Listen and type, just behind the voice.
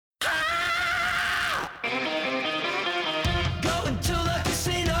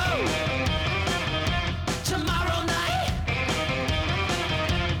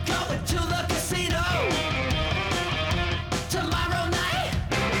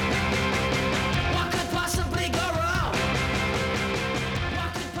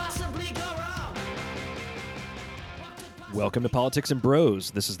Welcome to Politics and Bros.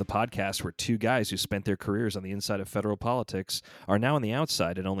 This is the podcast where two guys who spent their careers on the inside of federal politics are now on the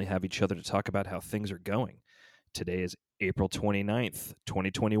outside and only have each other to talk about how things are going. Today is April 29th,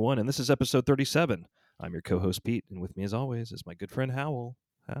 2021, and this is episode 37. I'm your co-host, Pete, and with me as always is my good friend, Howell.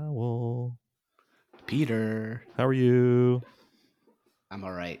 Howell. Peter. How are you? I'm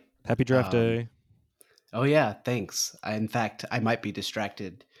all right. Happy draft day. Oh, yeah, thanks. In fact, I might be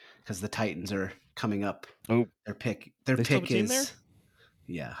distracted because the Titans are coming up. Oh, their pick still have a is team there?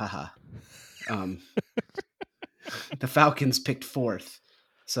 Yeah, haha. The Falcons picked fourth,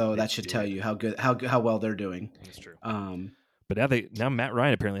 so that should tell you how well they're doing. That's true. But now Matt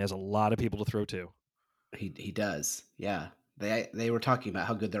Ryan apparently has a lot of people to throw to. He does. Yeah. They were talking about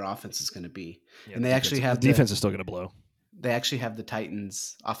how good their offense is going to be. Yeah, and they actually have the defense is still going to blow. They actually have the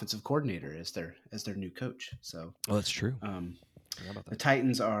Titans offensive coordinator as their new coach. So that's true. The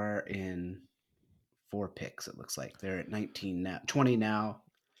Titans are in 4 picks. It looks like they're at 19 now, 20 now,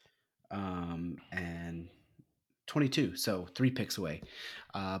 and 22. So 3 picks away.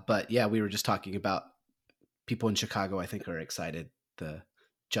 But yeah, we were just talking about people in Chicago. I think are excited. The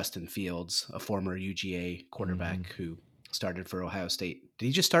Justin Fields, a former UGA quarterback who started for Ohio State. Did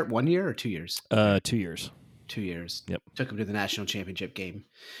he just start 1 year or 2 years? 2 years. 2 years. Yep. Took him to the national championship game.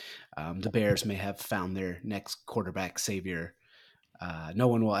 The Bears may have found their next quarterback savior. No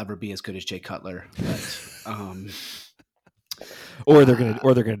one will ever be as good as Jay Cutler, but or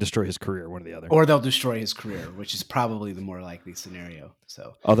they're gonna destroy his career, one or the other. Or they'll destroy his career, which is probably the more likely scenario.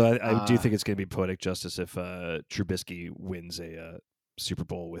 So, although I do think it's going to be poetic justice if Trubisky wins a Super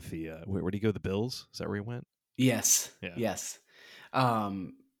Bowl with the where'd he go? The Bills? Is that where he went? Yes. Yeah. Yes.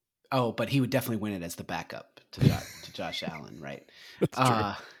 But he would definitely win it as the backup to Josh Allen, right? That's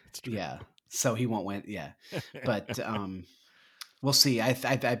true. That's true. Yeah. So he won't win. Yeah. But we'll see. I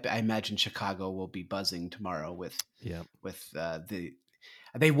imagine Chicago will be buzzing tomorrow with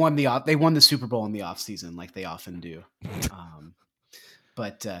they won the Super Bowl in the off season like they often do.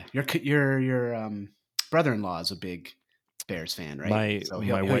 But your brother-in-law is a big Bears fan, right?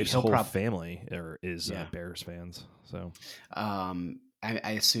 My wife's whole family is Bears fans. So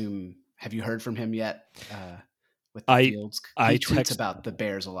I assume. Have you heard from him yet? With the Fields, he tweets about the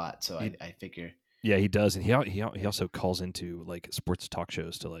Bears a lot, so I figure. Yeah, he does, and he also calls into like sports talk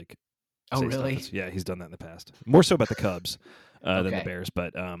shows to like. Oh, really? Yeah, he's done that in the past. More so about the Cubs than the Bears,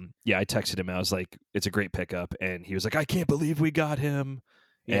 but yeah, I texted him. I was like, "It's a great pickup," and he was like, "I can't believe we got him."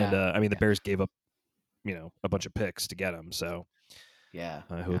 Yeah. And the Bears gave up, a bunch of picks to get him. So yeah,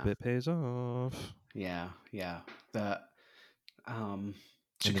 I hope it pays off. Yeah. The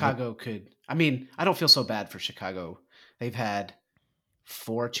Chicago could. I mean, I don't feel so bad for Chicago. They've had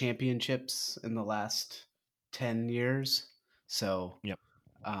 4 championships in the last 10 years. So, yep.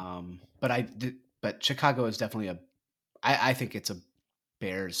 But Chicago is definitely I think it's a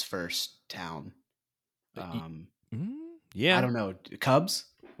Bears first town. Yeah. I don't know. Cubs?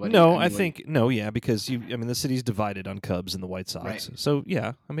 Because the city's divided on Cubs and the White Sox. Right. So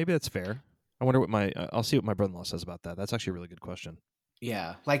yeah, maybe that's fair. I wonder what I'll see what my brother-in-law says about that. That's actually a really good question.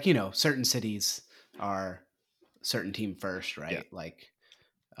 Yeah. Like, certain cities are certain team first, right? Yeah. Like,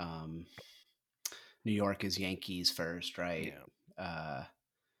 New York is Yankees first, right? Yeah.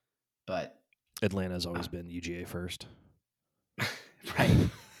 But Atlanta's always been UGA first. Right.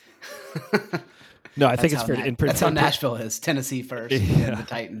 No, I think it's fair. That's how Nashville is. Tennessee first, and the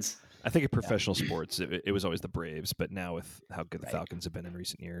Titans. I think in professional sports, it was always the Braves, but now with how good the Falcons have been in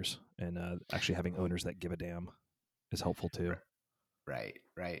recent years, and actually having owners that give a damn is helpful too. Right.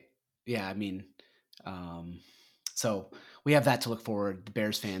 Yeah, I mean, so we have that to look forward. The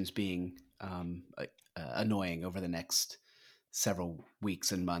Bears fans being annoying over the next several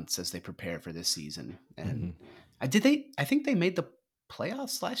weeks and months as they prepare for this season. And I think they made the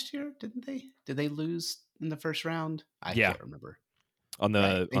playoffs last year, didn't they? Did they lose in the first round? I can't remember. On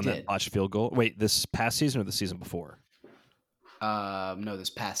that botched field goal. Wait, this past season or the season before? No, this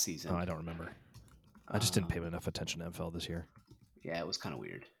past season. Oh, I don't remember. I just didn't pay enough attention to NFL this year. Yeah, it was kind of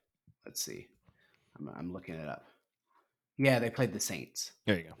weird. Let's see. I'm looking it up. Yeah, they played the Saints.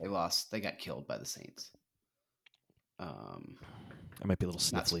 There you go. They lost. They got killed by the Saints. I might be a little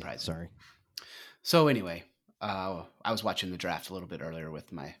sniffly. Sorry. So anyway, I was watching the draft a little bit earlier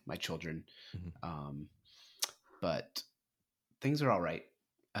with my children, but things are all right.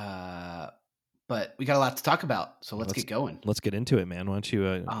 But we got a lot to talk about, so let's get going. Let's get into it, man. Why don't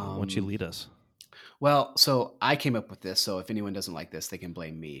you lead us? Well, so I came up with this, so if anyone doesn't like this, they can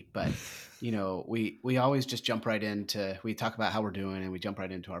blame me. But, we always just jump right into, we talk about how we're doing and we jump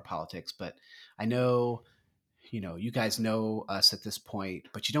right into our politics. But I know, you guys know us at this point,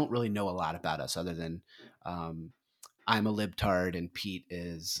 but you don't really know a lot about us other than I'm a libtard and Pete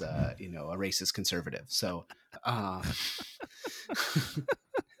is, a racist conservative. So, uh,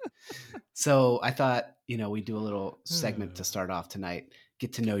 so I thought, we'd do a little segment to start off tonight,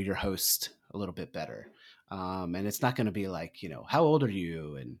 get to know your host a little bit better. And it's not going to be like, how old are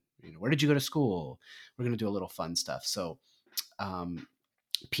you? And, where did you go to school? We're going to do a little fun stuff. So,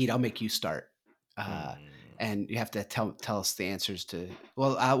 Pete, I'll make you start. And you have to tell us the answers to,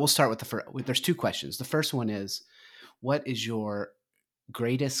 we'll start with the first. There's two questions. The first one is, what is your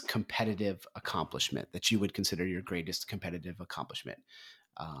greatest competitive accomplishment that you would consider your greatest competitive accomplishment?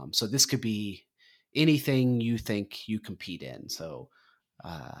 So this could be anything you think you compete in. So,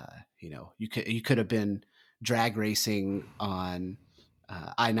 you could have been drag racing on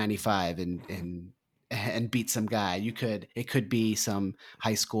I-95 and beat some guy. It could be some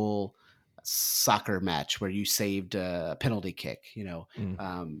high school soccer match where you saved a penalty kick.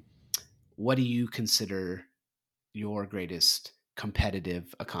 What do you consider your greatest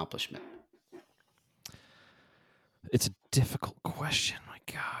competitive accomplishment? It's a difficult question. My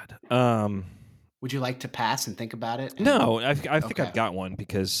God. Would you like to pass and think about it? No, I think Okay. I've got one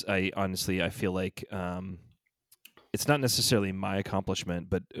because I feel like it's not necessarily my accomplishment,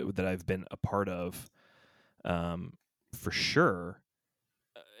 but that I've been a part of, for sure.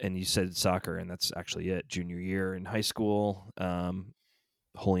 And you said soccer, and that's actually it. Junior year in high school,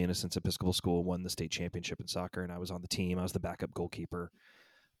 Holy Innocents Episcopal School won the state championship in soccer, and I was on the team. I was the backup goalkeeper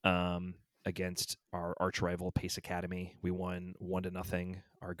against our arch rival Pace Academy. We won 1-0.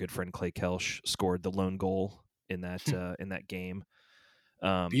 Our good friend Clay Kelsch scored the lone goal in that game.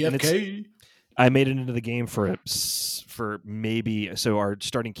 BFK. I made it into the game for maybe, so our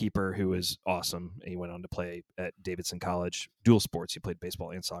starting keeper, who was awesome, he went on to play at Davidson College, dual sports. He played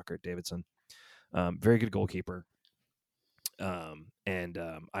baseball and soccer at Davidson. Very good goalkeeper. And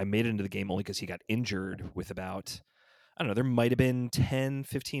I made it into the game only because he got injured with about, I don't know, there might have been 10,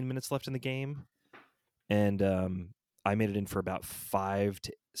 15 minutes left in the game. And I made it in for about 5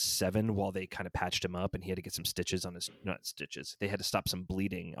 to 7 while they kind of patched him up, and he had to get some stitches on his, not stitches, they had to stop some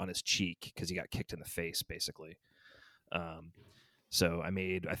bleeding on his cheek because he got kicked in the face, basically. So I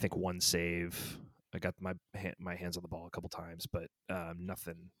made, I think, one save. I got my hands on the ball a couple times, but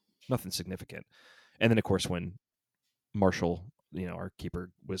nothing significant. And then, of course, when Marshall, our keeper,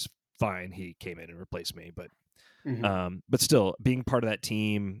 was fine, he came in and replaced me. But but still, being part of that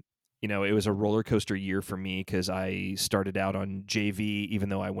team, it was a roller coaster year for me because I started out on JV, even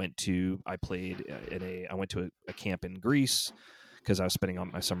though I went to a camp in Greece because I was spending all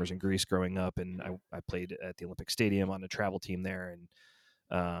my summers in Greece growing up, and I played at the Olympic Stadium on a travel team there,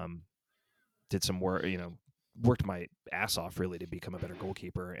 and did some work, worked my ass off really to become a better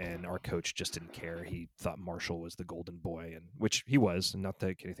goalkeeper. And our coach just didn't care. He thought Marshall was the golden boy, and which he was, and not to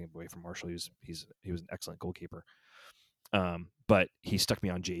take anything away from Marshall. He was an excellent goalkeeper. But he stuck me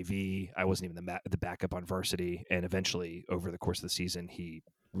on JV. I wasn't even the backup on varsity. And eventually, over the course of the season, he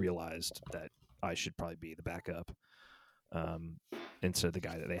realized that I should probably be the backup instead of the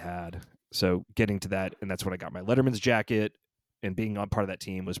guy that they had. So getting to that, and that's when I got my Letterman's jacket. And being on part of that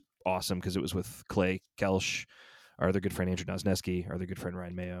team was awesome because it was with Clay Kelsch, our other good friend Andrew Nosneski, our other good friend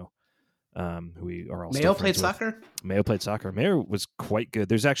Ryan Mayo, who we are all Mayo played soccer? Mayo played soccer. Mayo was quite good.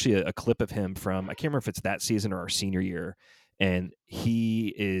 There's actually a clip of him from, I can't remember if it's that season or our senior year, and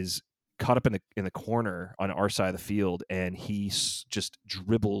he is caught up in the corner on our side of the field, and he just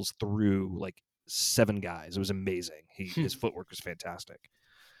dribbles through like 7 guys. It was amazing. His footwork was fantastic.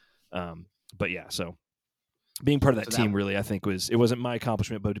 But yeah, so being part of that team really, I think, it wasn't my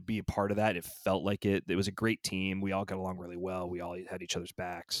accomplishment, but to be a part of that, it felt like it. It was a great team. We all got along really well. We all had each other's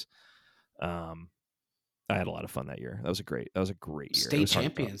backs. I had a lot of fun that year. That was a great year. State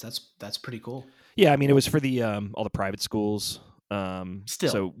champions. That's pretty cool. Yeah, I mean, it was for the all the private schools. Still,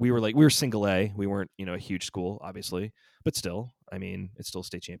 so we were single A. We weren't a huge school, obviously, but still, I mean, it's still a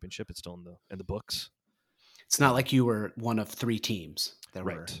state championship. It's still in the books. It's not like you were one of 3 teams.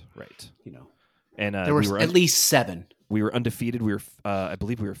 Right. And there were at least 7. We were undefeated. We were, I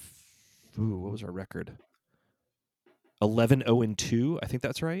believe, what was our record? 11-0-2. I think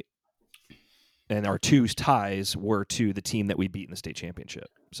that's right. And our 2 ties were to the team that we beat in the state championship.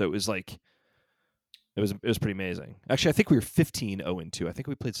 So it was like, it was pretty amazing. Actually, I think we were 15-0-2. I think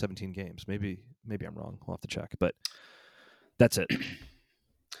we played 17 games. Maybe I'm wrong. We'll have to check. But that's it.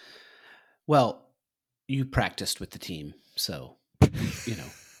 Well, you practiced with the team, so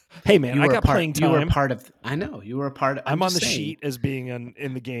Hey man, I got playing time. You were part of. I know you were a part of. I'm on the sheet as being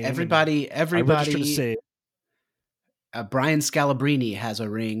in the game. Everybody. I registered to save. Brian Scalabrine has a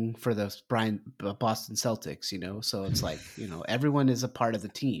ring for the Boston Celtics. So it's like everyone is a part of the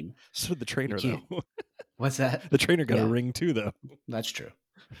team. So did the trainer though. What's that? The trainer got Yeah. a ring too, though. That's true.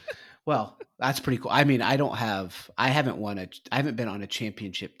 Well, that's pretty cool. I mean, I haven't been on a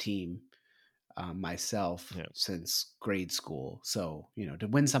championship team myself Yeah. since grade school. So, to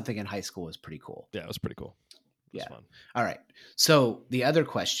win something in high school is pretty cool. Yeah, it was pretty cool. It was Yeah. fun. All right. So the other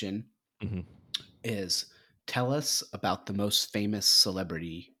question Mhm. is, tell us about the most famous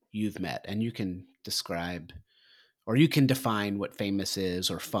celebrity you've met. And you can describe, or you can define what famous is,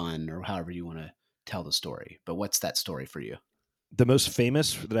 or fun, or however you want to tell the story. But what's that story for you? The most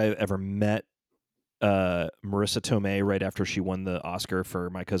famous that I ever met, Marissa Tomei, right after she won the Oscar for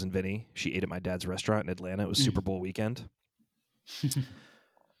My Cousin Vinny. She ate at my dad's restaurant in Atlanta. It was Super Bowl weekend. It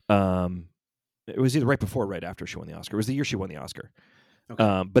was either right before or right after she won the Oscar. It was the year she won the Oscar.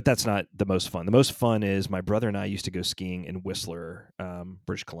 Okay. But that's not the most fun. The most fun is my brother and I used to go skiing in Whistler,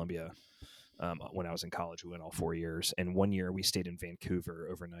 British Columbia. When I was in college, we went all 4 years. And one year we stayed in Vancouver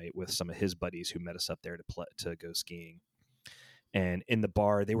overnight with some of his buddies who met us up there to go skiing. And in the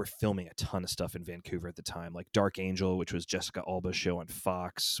bar, they were filming a ton of stuff in Vancouver at the time. Like Dark Angel, which was Jessica Alba's show on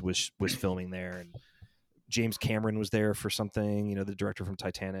Fox, was filming there. And James Cameron was there for something, the director from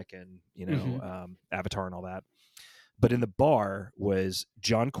Titanic and, Avatar and all that. But in the bar was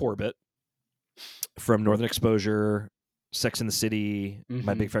John Corbett from Northern Exposure, Sex and the City,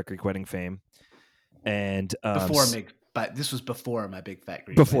 My Big Fat Greek Wedding fame. And but this was before My Big Fat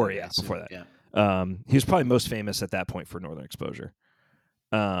Greek before, Wedding. yeah, before that. Yeah. He was probably most famous at that point for Northern Exposure.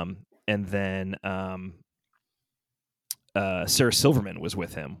 And then Sarah Silverman was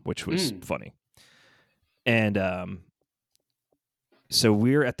with him, which was funny. And so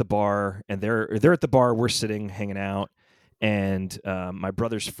we're at the bar, and they're at the bar. We're sitting, hanging out, and my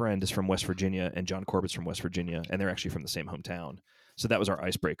brother's friend is from West Virginia, and John Corbett's from West Virginia, and they're actually from the same hometown. So that was our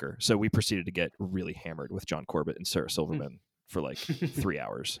icebreaker. So we proceeded to get really hammered with John Corbett and Sarah Silverman for like 3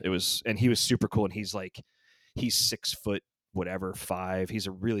 hours. And he was super cool, and he's 6 foot whatever 5. He's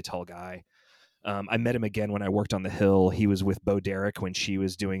a really tall guy. I met him again when I worked on the Hill. He was with Bo Derek when she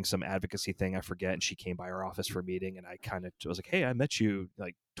was doing some advocacy thing, I forget, and she came by our office for a meeting, and I was like, hey, I met you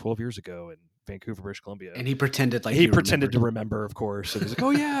like 12 years ago in Vancouver, British Columbia. And he pretended like he pretended to remember, of course. And he's like,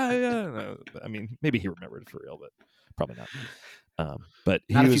 oh, yeah. I mean, maybe he remembered for real, but probably not. But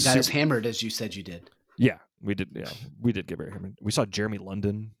not if you got as hammered as you said you did. Yeah, we did. Yeah, we did get very hammered. We saw Jeremy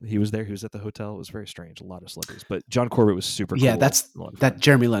London. He was there. He was at the hotel. It was very strange. A lot of celebrities, but John Corbett was super cool. Yeah, that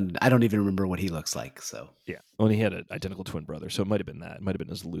Jeremy London. I don't even remember what he looks like. So yeah, well, he had an identical twin brother, so it might have been that. It might have been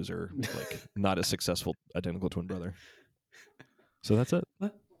his loser, like not as successful identical twin brother. So that's it.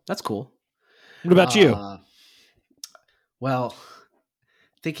 That's cool. What about you? Well,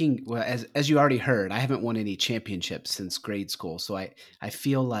 as you already heard, I haven't won any championships since grade school, so I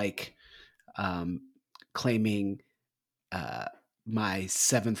feel like claiming my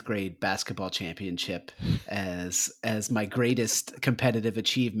 7th grade basketball championship as my greatest competitive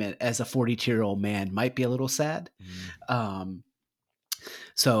achievement as a 42-year-old man might be a little sad.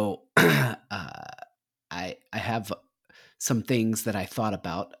 So I have some things that I thought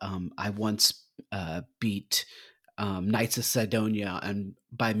about. I once beat Knights of Sidonia and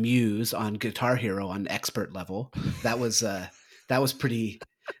by Muse on Guitar Hero on expert level. That was pretty.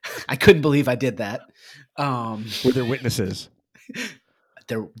 I couldn't believe I did that. Were there witnesses?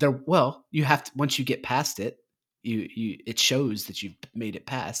 Well, you have to, once you get past it, it shows that you've made it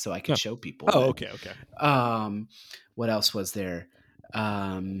past, so I can show people. Oh, okay. What else was there?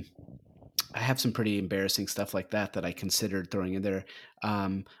 I have some pretty embarrassing stuff like that I considered throwing in there.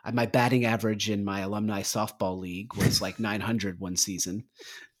 My batting average in my alumni softball league was like 900 one season.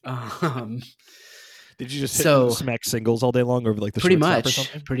 Did you just smack singles all day long over like the pretty shortstop much, or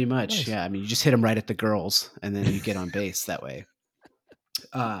something? Pretty much, Nice. Yeah. I mean, you just hit them right at the girls, and then you get on base that way.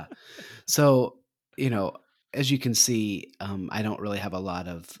 So as you can see, I don't really have a lot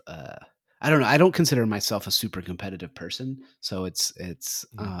of. I don't know. I don't consider myself a super competitive person, so it's.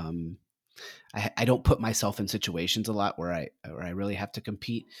 I don't put myself in situations a lot where I really have to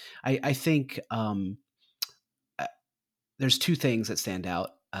compete. I think there's 2 things that stand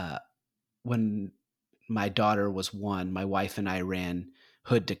out. When my daughter was 1, my wife and I ran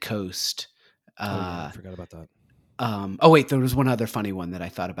Hood to Coast. I forgot about that. Oh wait, there was one other funny one that I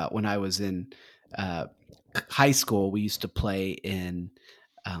thought about. When I was in high school, we used to play in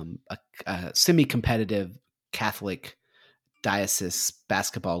a semi-competitive Catholic diocese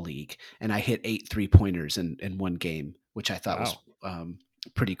basketball league, and I hit 8 3-pointers in one game, which I thought was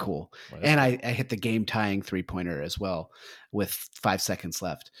pretty cool. And I hit the game tying 3-pointer as well with 5 seconds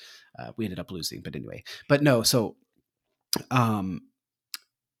left. We ended up losing, but anyway. But no, so in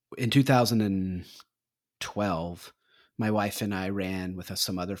 2012, my wife and I ran with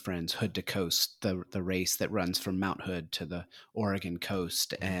some other friends Hood to Coast, the race that runs from Mount Hood to the Oregon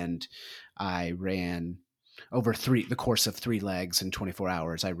coast, and I ran over the course of 3 legs in 24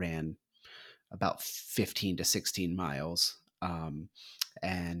 hours. I ran about 15 to 16 miles,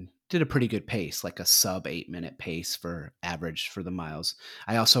 and did a pretty good pace, like a sub 8-minute pace for average for the miles.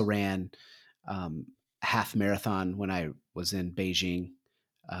 I also ran half marathon when I was in Beijing,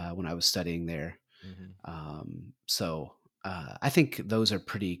 when I was studying there. So I think those are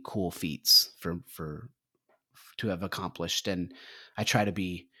pretty cool feats for to have accomplished, and I try to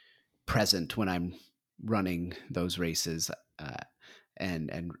be present when I'm running those races,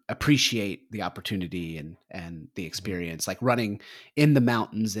 and appreciate the opportunity and the experience. Like running in the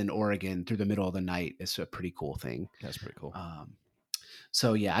mountains in Oregon through the middle of the night is a pretty cool thing. That's pretty cool.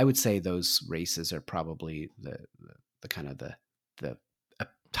 So yeah, I would say those races are probably the kind of the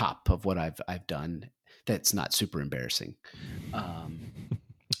top of what I've done. That's not super embarrassing.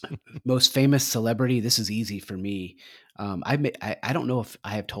 Most famous celebrity. This is easy for me. I don't know if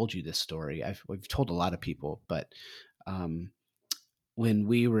I have told you this story. We've told a lot of people, but when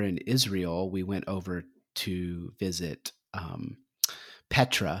we were in Israel, we went over to visit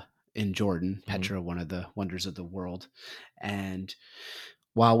Petra in Jordan. Petra, one of the wonders of the world. And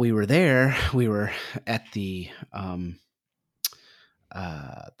while we were there, we were at the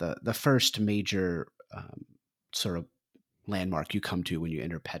first major sort of landmark you come to when you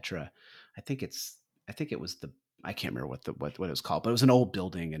enter Petra. I think it was I can't remember what it was called, but it was an old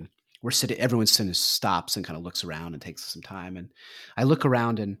building, and everyone stops and kind of looks around and takes some time. And I look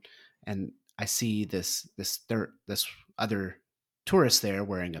around and I see this other tourist there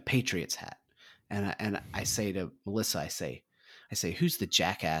wearing a Patriots hat. And I say to Melissa, I say, who's the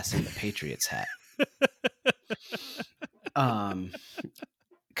jackass in the Patriots hat?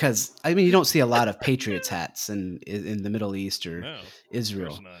 Because I mean, you don't see a lot of Patriots hats in the Middle East or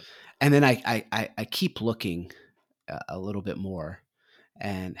Israel. And then I keep looking a little bit more.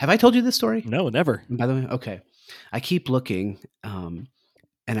 And have I told you this story? No, never. By the way, okay. I keep looking, and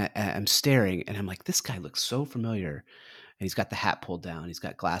I'm staring, and I'm like, this guy looks so familiar. And he's got the hat pulled down. He's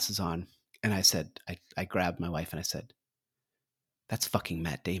got glasses on. And I said, I grabbed my wife and I said, that's fucking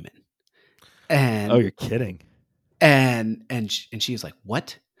Matt Damon. And oh, you're kidding. And she was like,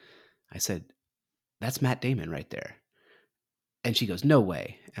 what? I said, that's Matt Damon right there. And she goes, no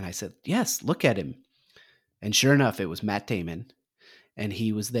way. And I said, yes, look at him. And sure enough, it was Matt Damon. And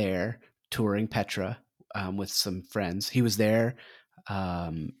he was there touring Petra with some friends. He was there.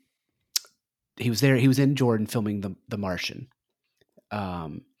 He was in Jordan filming the Martian.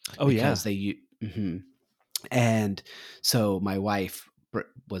 Because they. Mm-hmm. And so my wife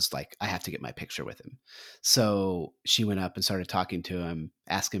was like, I have to get my picture with him. So she went up and started talking to him,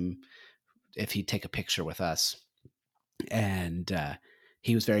 asked him if he'd take a picture with us. And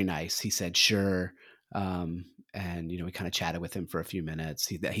he was very nice. He said, sure. And, we kind of chatted with him for a few minutes.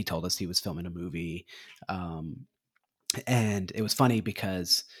 He told us he was filming a movie. And it was funny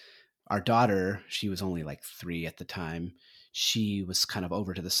because our daughter, she was only like 3 at the time. She was kind of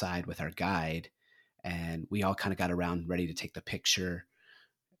over to the side with our guide, and we all kind of got around ready to take the picture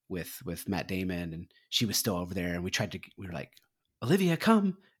with Matt Damon, and she was still over there. And we were like, Olivia,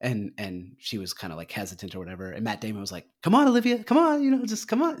 come. And she was kind of like hesitant or whatever. And Matt Damon was like, come on, Olivia, come on, just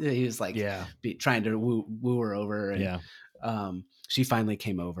come on. He was like, trying to woo her over. And she finally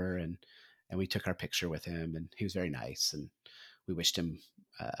came over, and we took our picture with him, and he was very nice. And we wished him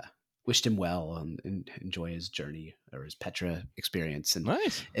well and enjoy his journey or his Petra experience. And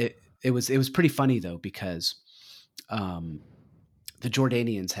nice. It was pretty funny though, because the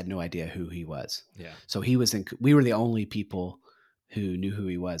Jordanians had no idea who he was. Yeah. So we were the only people who knew who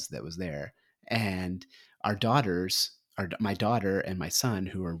he was that was there. And my daughter and my son,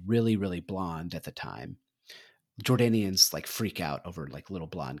 who were really, really blonde at the time, Jordanians like freak out over like little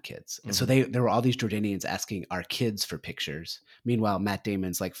blonde kids. And so there were all these Jordanians asking our kids for pictures. Meanwhile, Matt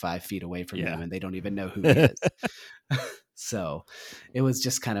Damon's like 5 feet away from them, and they don't even know who he is. So it was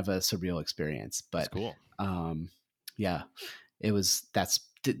just kind of a surreal experience, but that's cool.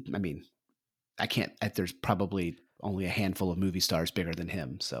 There's probably only a handful of movie stars bigger than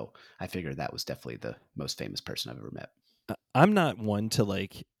him. So I figured that was definitely the most famous person I've ever met. I'm not one to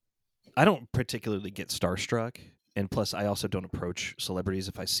I don't particularly get starstruck. And plus I also don't approach celebrities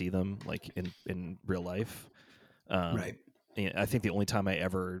if I see them like in real life. Right. I think the only time I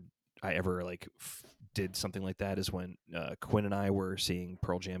ever did something like that is when Quinn and I were seeing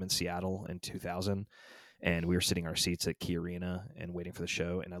Pearl Jam in Seattle in 2000. And we were sitting in our seats at Key Arena and waiting for the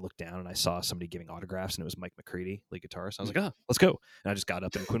show. And I looked down and I saw somebody giving autographs, and it was Mike McCready, lead guitarist. I was like, oh, let's go. And I just got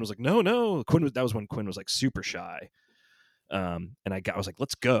up, and Quinn was like, no. That was when Quinn was like super shy. And I was like,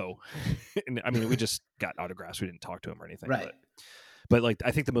 let's go. And I mean, we just got autographs. We didn't talk to him or anything, Right. but like,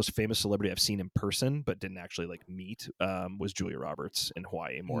 I think the most famous celebrity I've seen in person, but didn't actually like meet, was Julia Roberts in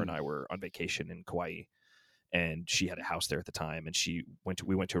Hawaii. Moore and I were on vacation in Kauai, and she had a house there at the time. And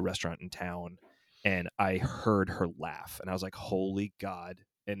we went to a restaurant in town, and I heard her laugh, and I was like, holy God.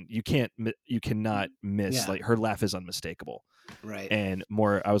 And you cannot miss, Yeah. like, her laugh is unmistakable. Right. And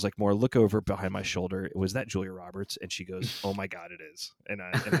I was like, Moore, look over behind my shoulder. Was that Julia Roberts? And she goes, oh my God, it is. And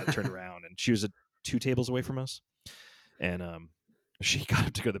I turned around, and she was 2 tables away from us. And she got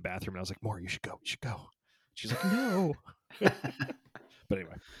up to go to the bathroom, and I was like, Moore, you should go. You should go. She's like, no. But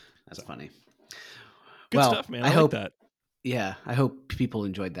anyway, That's funny. good stuff, man. I like that. Yeah, I hope people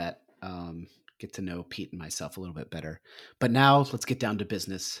enjoyed that. Get to know Pete and myself a little bit better. But now let's get down to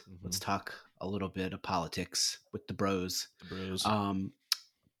business. Mhm. Let's talk a little bit of politics with the bros. The bros.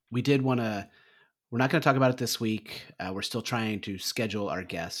 We did want to. We're not going to talk about it this week. We're still trying to schedule our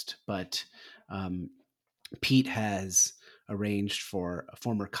guest, but Pete has arranged for a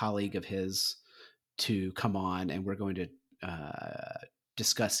former colleague of his to come on, and we're going to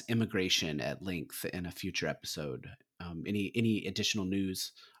discuss immigration at length in a future episode. Any additional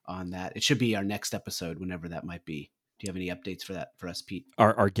news on that? It should be our next episode, whenever that might be. Do you have any updates for that for us, Pete?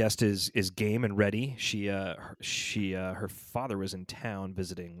 Our guest is game and ready. Her father was in town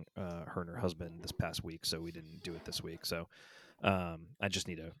visiting her and her husband this past week, so we didn't do it this week. So I just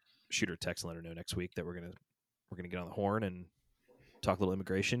need to shoot her a text and let her know next week that we're gonna get on the horn and talk a little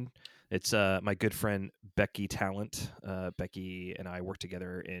immigration. It's my good friend Becky Talent. Becky and I worked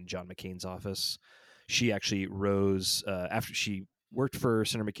together in John McCain's office. She actually rose after she worked for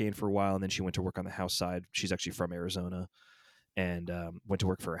Senator McCain for a while, and then she went to work on the House side. She's actually from Arizona, and went to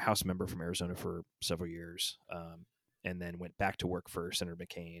work for a House member from Arizona for several years, and then went back to work for Senator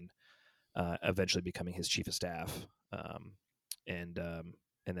McCain, eventually becoming his chief of staff, and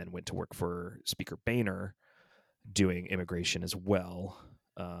then went to work for Speaker Boehner, doing immigration as well.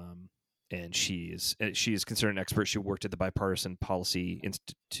 And she is considered an expert. She worked at the Bipartisan Policy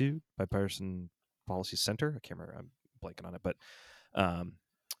Institute, Bipartisan Policy Center. I can't remember. I'm blanking on it, but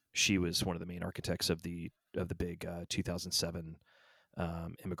she was one of the main architects of the big 2007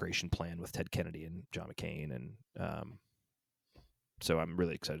 immigration plan with Ted Kennedy and John McCain, and so I'm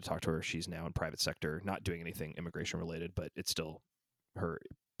really excited to talk to her. She's now in private sector, not doing anything immigration related, but it's still her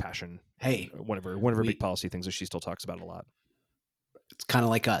passion. Hey, one of her big policy things that she still talks about a lot. It's kind of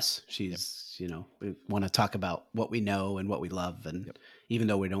like us. She's, we want to talk about what we know and what we love, and even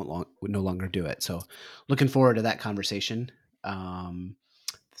though we no longer do it. So looking forward to that conversation.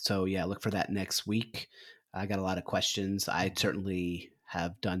 So yeah, look for that next week. I got a lot of questions. I certainly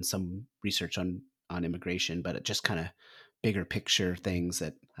have done some research on immigration, but it just kind of bigger picture things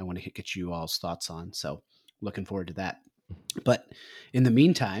that I want to get you all's thoughts on. So looking forward to that. But in the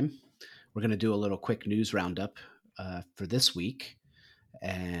meantime, we're going to do a little quick news roundup for this week,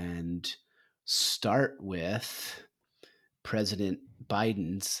 and start with President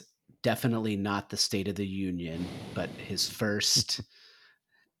Biden's definitely not the State of the Union, but his first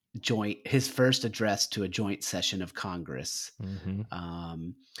address to a joint session of Congress. Mm-hmm.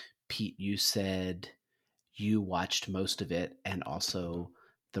 Pete, you said you watched most of it, and also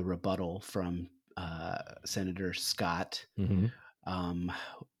the rebuttal from Senator Scott. Mm-hmm.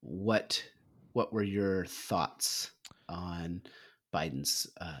 What were your thoughts on Biden's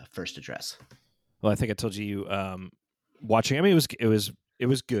first address? Well, I think I told you watching. I mean, it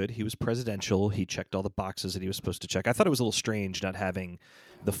was good. He was presidential. He checked all the boxes that he was supposed to check. I thought it was a little strange not having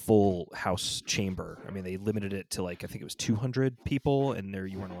the full House chamber. I mean, they limited it to, like, I think it was 200 people, and there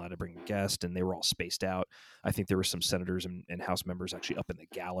you weren't allowed to bring a guest, and they were all spaced out. I think there were some senators and House members actually up in the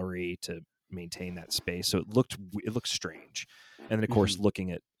gallery to maintain that space. So it looked strange. And then, of course,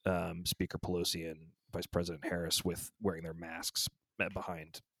 looking at Speaker Pelosi and Vice President Harris with wearing their masks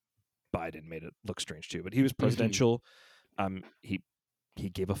behind Biden made it look strange too. But he was presidential. He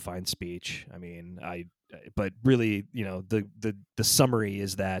gave a fine speech. I mean, but really, the summary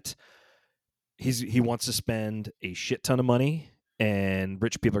is that he wants to spend a shit ton of money, and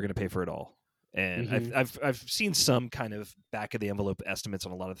rich people are going to pay for it all. And I've seen some kind of back of the envelope estimates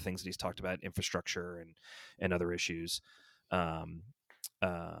on a lot of the things that he's talked about, infrastructure and other issues.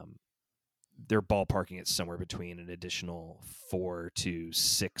 They're ballparking it somewhere between an additional $4 to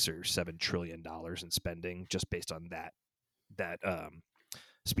 $6 or $7 trillion in spending, just based on that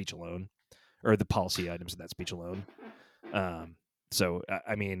speech alone, or the policy items in that speech alone. So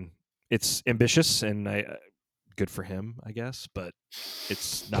I mean, it's ambitious, and good for him, I guess, but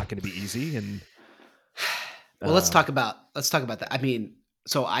it's not going to be easy. And well, let's talk about that. I mean,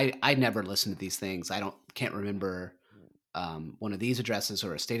 so I never listen to these things. Can't remember one of these addresses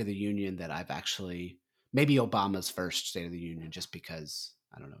or a State of the Union that I've actually, maybe Obama's first State of the Union, just because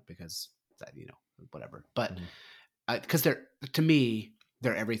I don't know, because that, whatever. But because to me,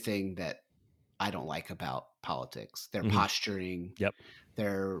 they're everything that I don't like about politics. They're posturing. Yep.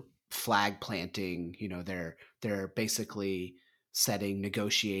 They're flag planting. They're basically setting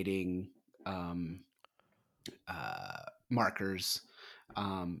negotiating markers.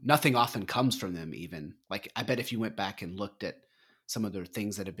 Nothing often comes from them. Even like I bet if you went back and looked at some of the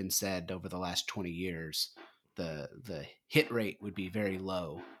things that have been said over the last 20 years, the hit rate would be very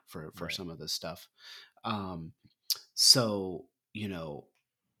low for Right. some of this stuff. So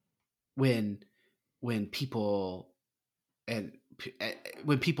when people and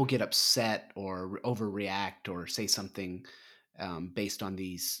when people get upset or overreact or say something based on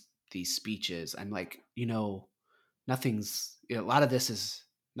these speeches, I'm like, nothing's, a lot of this is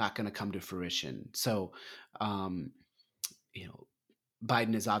not going to come to fruition. So, Biden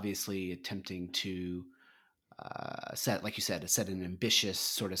is obviously attempting to set, like you said, set an ambitious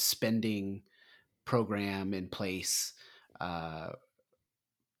sort of spending program in place,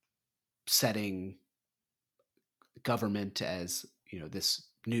 setting government as this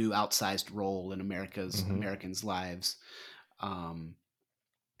new outsized role in Americans' lives.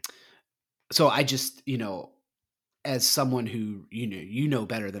 So I just, as someone who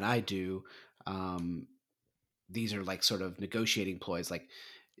better than I do, these are like sort of negotiating ploys. Like,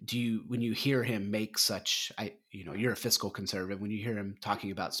 when you hear him make such, you're a fiscal conservative, when you hear him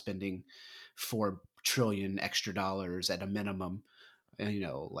talking about spending $4 trillion extra dollars at a minimum,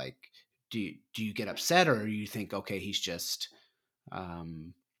 like, do you get upset, or you think, okay, he's just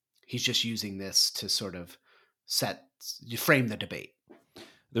using this to sort of frame the debate?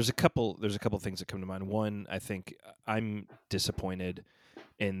 There's a couple things that come to mind. One, I think I'm disappointed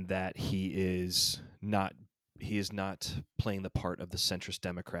in that he is not playing the part of the centrist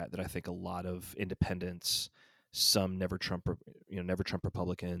Democrat that I think a lot of independents, some never Trump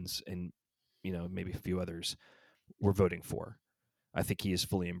Republicans, and maybe a few others were voting for. I think he has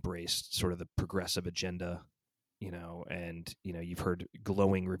fully embraced sort of the progressive agenda, and you've heard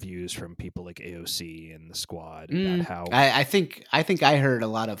glowing reviews from people like AOC and the Squad about how I think I heard a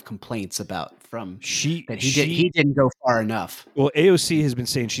lot of complaints about that he didn't go far enough. Well, AOC has been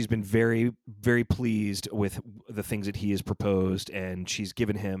saying she's been very, very pleased with the things that he has proposed, and she's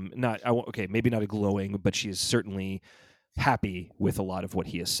given him maybe not a glowing, but she is certainly happy with a lot of what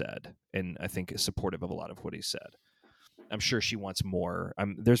he has said, and I think is supportive of a lot of what he said. I'm sure she wants more.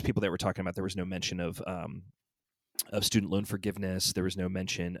 There's people that were talking about there was no mention of student loan forgiveness. There was no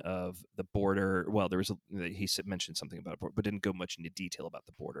mention of the border. Well, he mentioned something about it, but didn't go much into detail about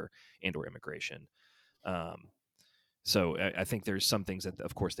the border and or immigration. So I think there's some things that,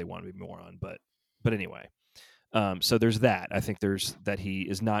 of course, they want to be more on, but anyway. So there's that. I think there's that he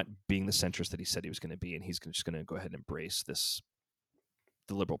is not being the centrist that he said he was going to be, and he's just going to go ahead and embrace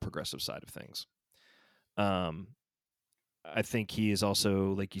the liberal progressive side of things. I think he is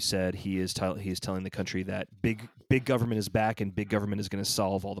also, like you said, he is telling the country that big government is back and big government is going to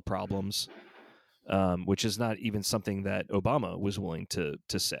solve all the problems, which is not even something that Obama was willing to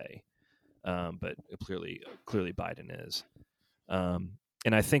say, but clearly Biden is. And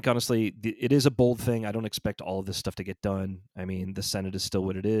I think, honestly, it is a bold thing. I don't expect all of this stuff to get done. I mean, the Senate is still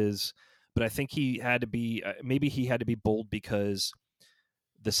what it is, but I think he had to be maybe he had to be bold because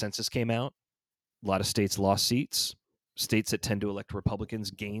the census came out. A lot of states lost seats. States that tend to elect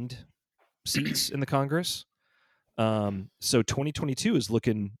Republicans gained seats in the Congress. So 2022 is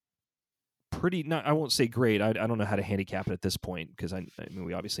looking pretty, I won't say great. I don't know how to handicap it at this point because I mean,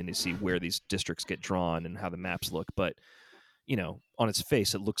 we obviously need to see where these districts get drawn and how the maps look. But, on its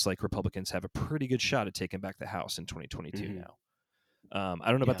face, it looks like Republicans have a pretty good shot at taking back the House in 2022 now.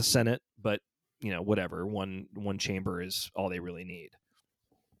 I don't know about the Senate, but, whatever. One chamber is all they really need.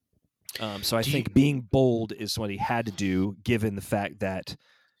 So I think being bold is what he had to do, given the fact that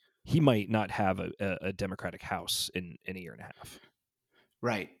he might not have a Democratic House in a year and a half.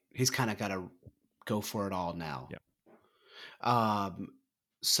 Right. He's kind of got to go for it all now. Yeah.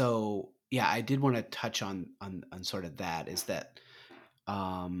 So yeah, I did want to touch on sort of that, is that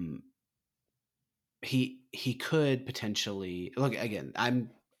he could potentially look again.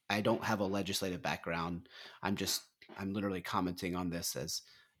 I don't have a legislative background. I'm literally commenting on this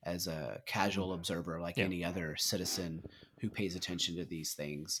as a casual observer, like any other citizen who pays attention to these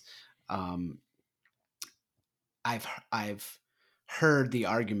things. I've heard the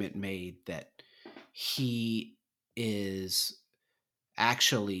argument made that he is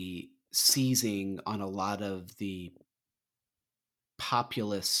actually seizing on a lot of the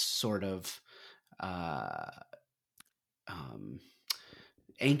populist sort of um,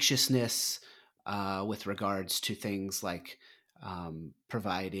 anxiousness with regards to things like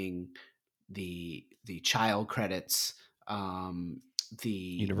providing the child credits, the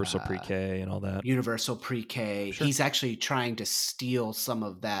Universal pre-K and all that. universal pre-K. Sure. He's actually trying to steal some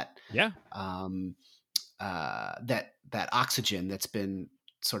of that Yeah. um, that oxygen that's been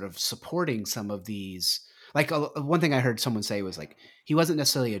sort of supporting some of these. Like one thing I heard someone say was like he wasn't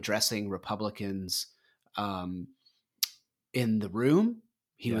necessarily addressing Republicans um, in the room.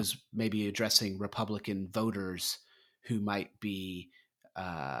 He Yeah. was maybe addressing Republican voters who might be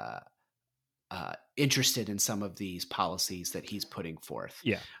uh, interested in some of these policies that he's putting forth.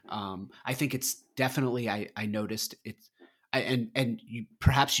 Yeah. I think it's definitely. I noticed it, and you,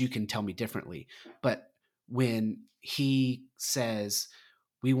 perhaps you can tell me differently. But when he says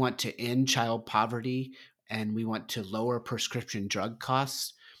we want to end child poverty and we want to lower prescription drug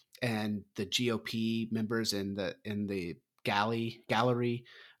costs, and the GOP members in the gallery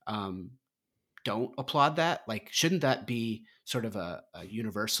um, don't applaud that, like shouldn't that be sort of a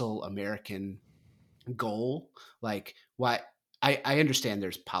universal American goal? Like, why? I understand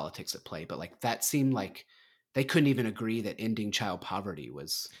there's politics at play, but like that seemed like they couldn't even agree that ending child poverty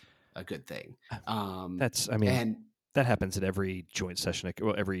was a good thing. That's, I mean, And that happens at every joint session, like,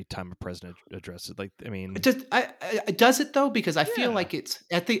 well, every time a president addresses. Like, I mean, does it though? Because I feel yeah, like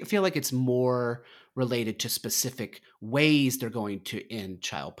I feel like it's more related to specific ways they're going to end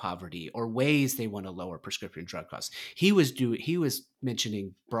child poverty or ways they want to lower prescription drug costs. He was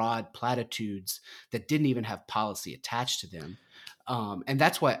mentioning broad platitudes that didn't even have policy attached to them, and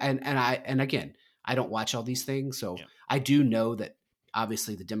that's why. And again, I don't watch all these things, so yeah. I do know that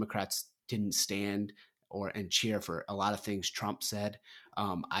obviously the Democrats didn't stand or and cheer for a lot of things Trump said.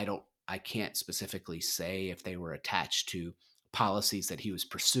 I can't specifically say if they were attached to policies that he was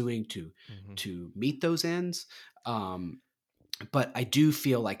pursuing Hmm. to meet those ends. Um, but I do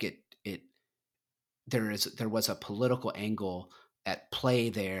feel like it there was a political angle at play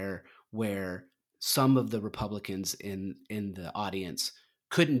there where some of the Republicans in the audience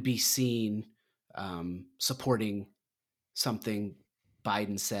couldn't be seen supporting something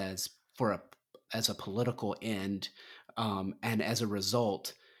Biden says for a as a political end, and as a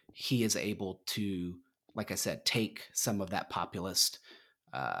result, he is able to, like I said, take some of that populist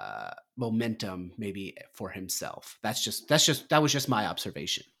momentum maybe for himself. That was just my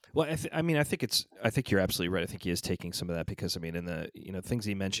observation. Well, I mean, I think you're absolutely right. I think he is taking some of that because, I mean, in the, things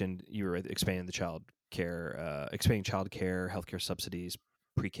he mentioned, you were expanding the expanding child care, healthcare subsidies,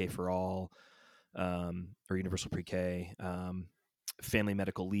 pre-K for all, or universal pre-K, family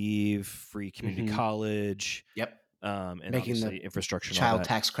medical leave, free community Hmm. college, Yep, and making the obviously infrastructure and all child that.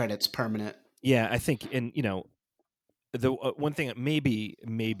 tax credits permanent. Yeah, I think, and the one thing that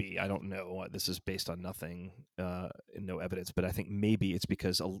maybe I don't know. This is based on nothing, and no evidence, but I think maybe it's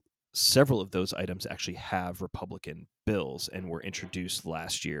because several of those items actually have Republican bills and were introduced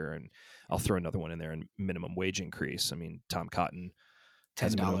last year. And I'll throw another one in there: and minimum wage increase. I mean, Tom Cotton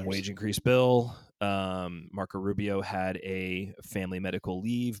has ten a minimum dollars. wage increase bill. Marco Rubio had a family medical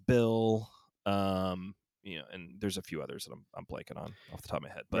leave bill. And there's a few others that I'm blanking on off the top of my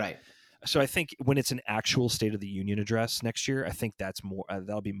head, but Right. so I think when it's an actual State of the Union address next year, I think that's more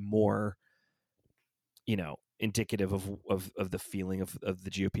that'll be more, indicative of the feeling of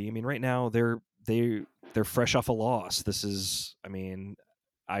the GOP. I mean, right now they're fresh off a loss. This is, I mean,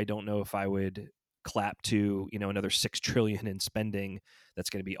 I don't know if I would clap to another 6 trillion in spending that's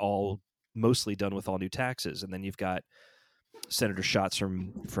going to be all mostly done with all new taxes, and then you've got Senator Schatz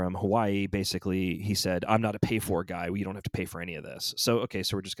from Hawaii. Basically, he said, "I'm not a pay for guy. We don't have to pay for any of this." So okay,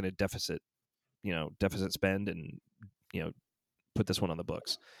 so we're just going to deficit spend and you know put this one on the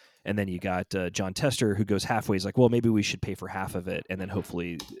books. And then you got John Tester, who goes halfway. He's like, well, maybe we should pay for half of it, and then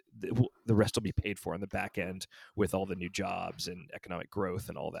hopefully the rest will be paid for on the back end with all the new jobs and economic growth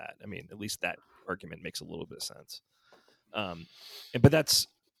and all that. I mean, at least that argument makes a little bit of sense. But that's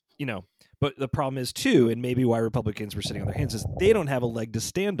you know, but the problem is too, and maybe why Republicans were sitting on their hands is they don't have a leg to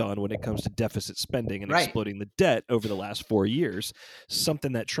stand on when it comes to deficit spending and Right. exploding the debt over the last 4 years.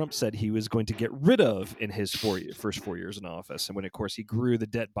 Something that Trump said he was going to get rid of in his first 4 years in office, and when of course he grew the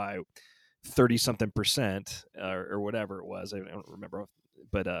debt by 30 something percent, or whatever it was. I don't remember,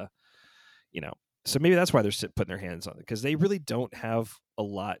 but you know, so maybe that's why they're putting their hands on it, because they really don't have a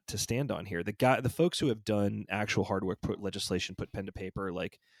lot to stand on here. The folks who have done actual hard work, put legislation, put pen to paper,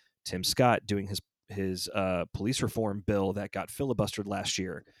 like Tim Scott doing his police reform bill that got filibustered last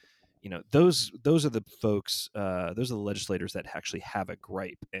year. Those are the folks, those are the legislators that actually have a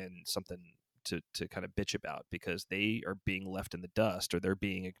gripe and something to kind of bitch about, because they are being left in the dust, or they're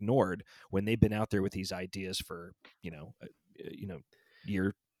being ignored when they've been out there with these ideas for year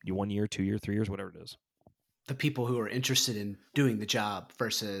 1 year, 2 year, 3 years, whatever it is. The people who are interested in doing the job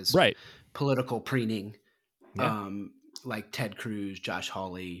versus Right. political preening, Yeah. like Ted Cruz, Josh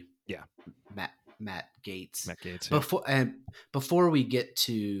Hawley, Yeah. Matt Gaetz. Matt Gaetz. Yeah. Before we get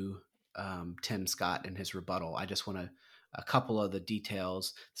to Tim Scott and his rebuttal, I just want a couple of the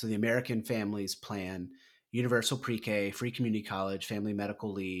details. So the American Families Plan, universal pre-K, free community college, family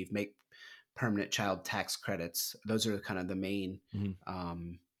medical leave, make permanent child tax credits. Those are kind of the main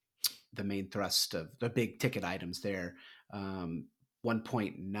thrust of the big ticket items there.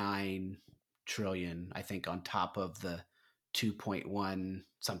 1.9 trillion, I think, on top of the 2.1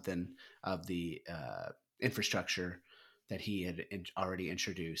 something of the infrastructure that he had already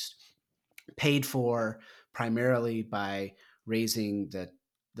introduced, paid for primarily by raising the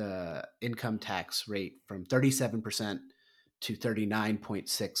income tax rate from 37% to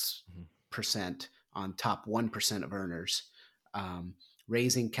 39.6% on top 1% of earners,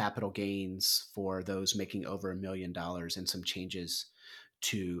 raising capital gains for those making over $1 million, and some changes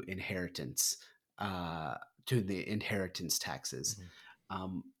to inheritance, to the inheritance taxes.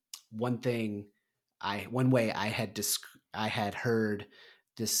 One way I had heard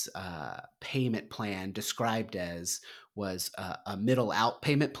this payment plan described as was a middle out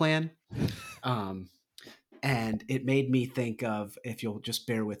payment plan. And it made me think of, if you'll just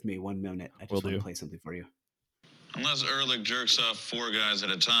bear with me 1 minute, I just want to play something for you. Unless Ehrlich jerks off 4 guys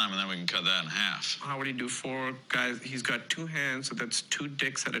at a time, and then we can cut that in half. How would he do 4 guys? He's got 2 hands, so that's 2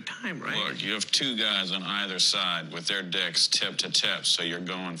 dicks at a time, right? Look, you have 2 guys on either side with their dicks tip to tip, so you're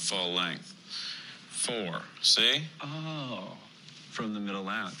going full length. 4, see? Oh, from the middle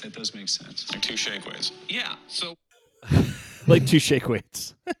out. That does make sense. Like 2 shake weights. Yeah, so... Like 2 shake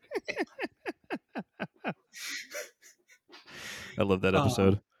weights. I love that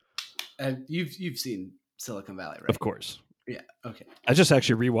episode. You've seen Silicon Valley, right? Of course. Yeah. Okay. I just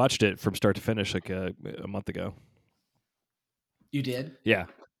actually rewatched it from start to finish like a month ago. You did? Yeah.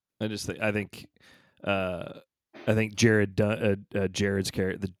 I think Jared's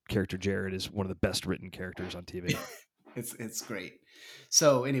the character Jared is one of the best written characters on TV. It's great.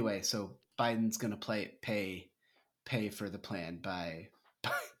 So anyway, Biden's gonna pay for the plan by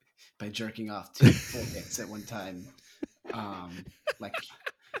jerking off to 4 dicks at one time, like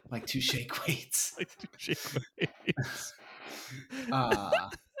 2 shake weights. Like 2 shake weights.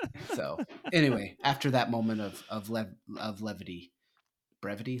 So anyway, after that moment of levity,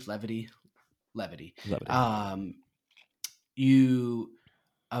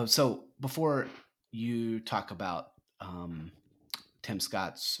 so before you talk about Tim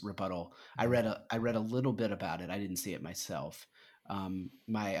Scott's rebuttal, I read a little bit about it. I didn't see it myself.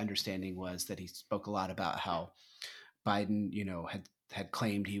 My understanding was that he spoke a lot about how Biden, had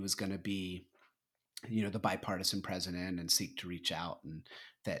claimed he was going to be, the bipartisan president and seek to reach out, and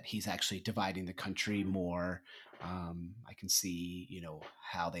that he's actually dividing the country more. I can see,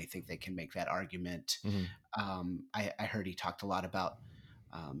 how they think they can make that argument. I heard he talked a lot about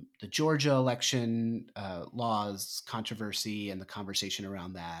the Georgia election laws controversy and the conversation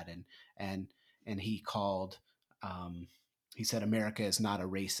around that, and he called. He said America is not a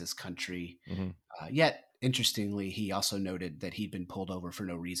racist country. Yet, interestingly, he also noted that he'd been pulled over for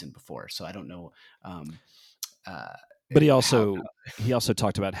no reason before. So I don't know. But he also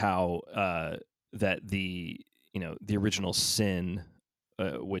talked about how that the original sin,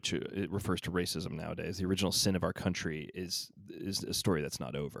 which it refers to racism nowadays, the original sin of our country is a story that's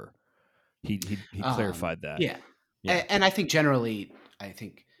not over. He clarified that. Yeah. And I think generally,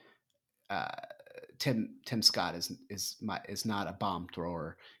 Tim Scott is not a bomb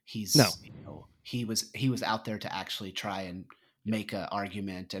thrower. He was out there to actually try and make an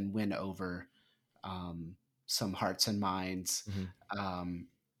argument and win over some hearts and minds. To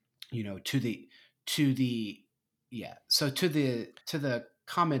the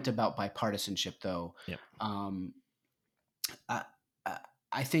comment about bipartisanship, though, I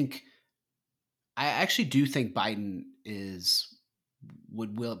actually do think Biden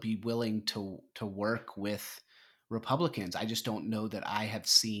will be willing to work with Republicans. I just don't know that I have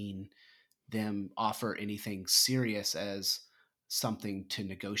seen them offer anything serious as something to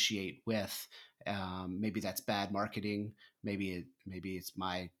negotiate with. Maybe that's bad marketing. Maybe it's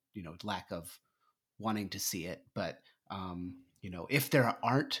my lack of wanting to see it. But if there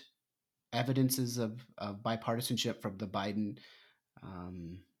aren't evidences of bipartisanship from the Biden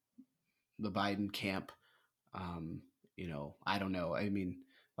camp, I don't know. I mean,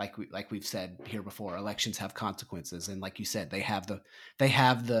 like we've said here before, elections have consequences, and like you said, they have the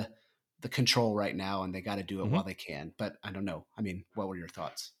the control right now, and they got to do it Mhm. while they can. But I don't know. I mean, what were your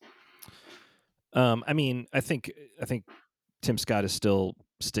thoughts? I mean, I think Tim Scott is still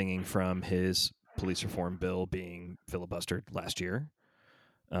stinging from his police reform bill being filibustered last year.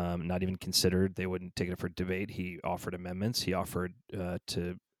 Not even considered. They wouldn't take it up for debate. He offered amendments. He offered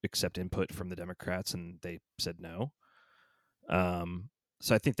to accept input from the Democrats, and they said no.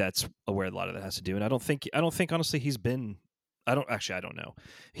 So I think that's where a lot of that has to do. And I don't think honestly he's been. I don't know.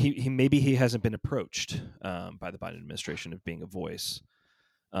 He maybe he hasn't been approached by the Biden administration of being a voice.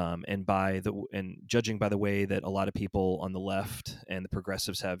 And judging by the way that a lot of people on the left and the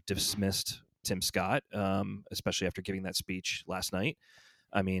progressives have dismissed Tim Scott, especially after giving that speech last night,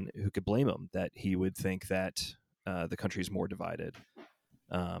 I mean, who could blame him that he would think that the country is more divided?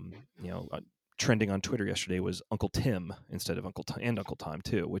 You know, trending on Twitter yesterday was Uncle Tim instead of Uncle Tom, and Uncle Tom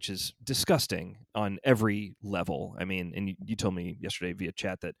too, which is disgusting on every level. I mean, and you told me yesterday via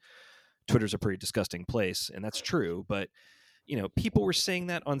chat that Twitter's a pretty disgusting place, and that's true. But you know, people were saying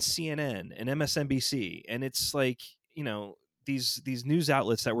that on CNN and MSNBC, and it's like, you know, these news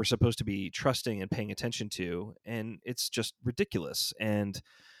outlets that we're supposed to be trusting and paying attention to, and it's just ridiculous. And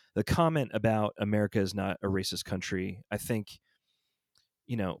the comment about America is not a racist country, I think,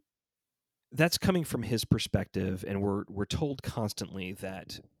 you know, that's coming from his perspective, and we're told constantly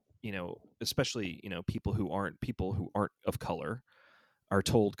that, you know, especially, you know, people who aren't of color are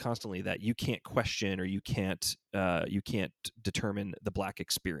told constantly that you can't question or you can't determine the black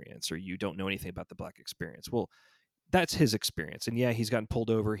experience, or you don't know anything about the black experience. Well, that's his experience, and yeah, he's gotten pulled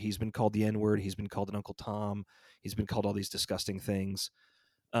over, he's been called the N-word, he's been called an Uncle Tom, he's been called all these disgusting things.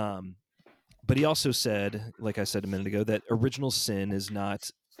 But he also said, like I said a minute ago, that original sin is not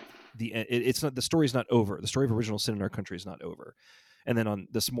it's not, the story's not over. The story of original sin in our country is not over. And then on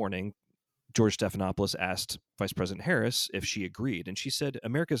this morning, George Stephanopoulos asked Vice President Harris if she agreed, and she said,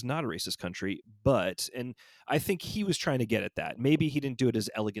 America's not a racist country, but, and I think he was trying to get at that. Maybe he didn't do it as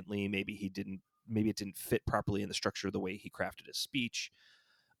elegantly, maybe it didn't fit properly in the structure of the way he crafted his speech.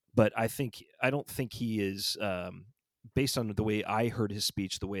 But I don't think he is, based on the way I heard his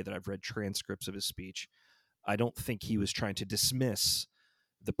speech, the way that I've read transcripts of his speech, I don't think he was trying to dismiss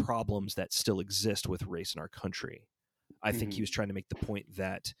the problems that still exist with race in our country. I think he was trying to make the point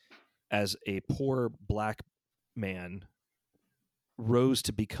that as a poor black man rose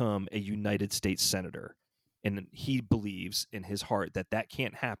to become a United States senator, and he believes in his heart that that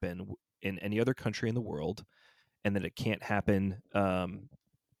can't happen in any other country in the world, and that it can't happen,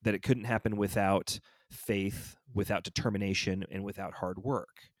 that it couldn't happen without faith, without determination, and without hard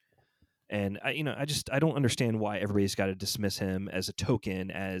work. And I don't understand why everybody's got to dismiss him as a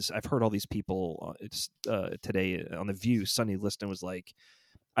token. As I've heard all these people today on The View, Sonny Liston was like,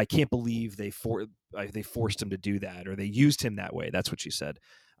 I can't believe they forced him to do that, or they used him that way. That's what she said.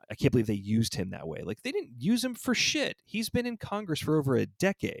 I can't believe they used him that way. Like, they didn't use him for shit. He's been in Congress for over a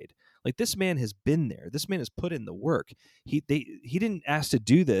decade. Like, this man has been there. This man has put in the work. He didn't ask to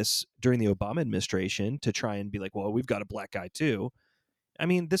do this during the Obama administration to try and be like, well, we've got a black guy too. I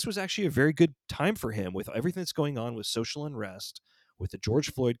mean, this was actually a very good time for him with everything that's going on with social unrest, with the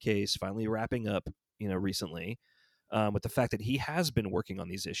George Floyd case finally wrapping up, recently, with the fact that he has been working on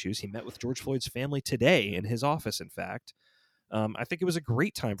these issues. He met with George Floyd's family today in his office, in fact. I think it was a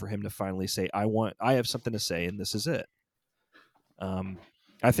great time for him to finally say, I have something to say, and this is it.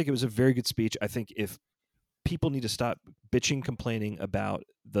 I think it was a very good speech. I think if people need to stop bitching, complaining about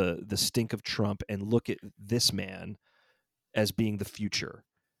the stink of Trump and look at this man as being the future,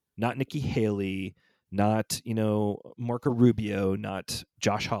 not Nikki Haley, not Marco Rubio, not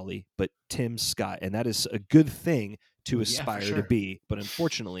Josh Hawley, but Tim Scott, and that is a good thing to aspire to be. But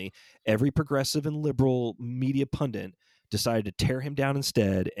unfortunately, every progressive and liberal media pundit decided to tear him down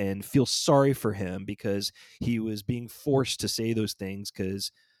instead and feel sorry for him because he was being forced to say those things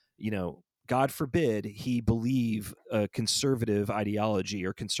because, God forbid he believe a conservative ideology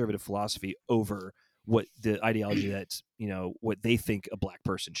or conservative philosophy over what the ideology that's, what they think a black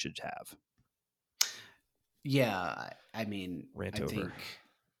person should have. Yeah, I mean,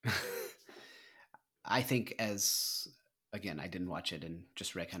 I think as, again, I didn't watch it and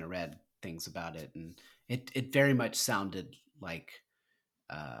just read things about it, and it very much sounded like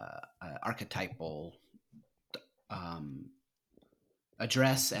archetypal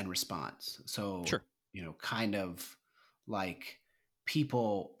address and response. So, sure. Kind of like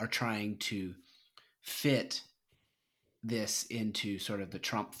people are trying to fit this into sort of the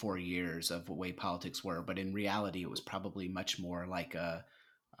Trump 4 years of the way politics were, but in reality, it was probably much more like a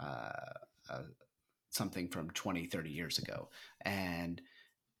something from 20, 30 years ago. And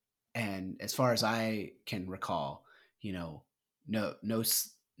as far as I can recall, no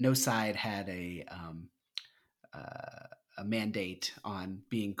no side had a mandate on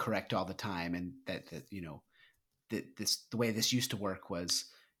being correct all the time, and that the way this used to work was,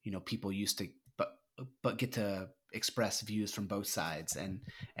 people used to but get to express views from both sides, and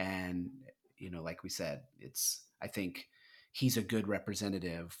like we said, I think he's a good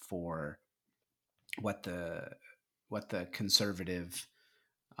representative for what the conservative,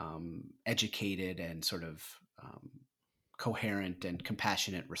 educated and sort of coherent and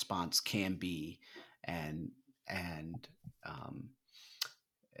compassionate response can be, and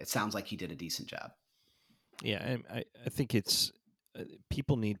it sounds like he did a decent job. Yeah, I think it's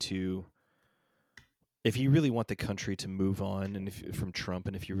people need to, if you really want the country to move on and from Trump,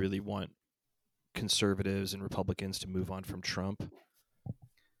 and if you really want conservatives and Republicans to move on from Trump,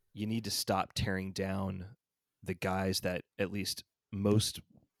 you need to stop tearing down the guys that at least most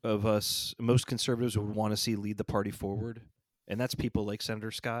conservatives would want to see lead the party forward, and that's people like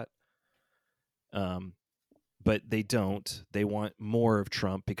Senator Scott. But they don't. They want more of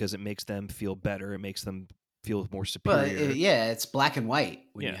Trump because it makes them feel better. It makes them feel more superior. But it's black and white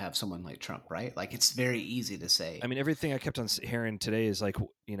when you have someone like Trump, right? Like, it's very easy to say. I mean, everything I kept on hearing today is like,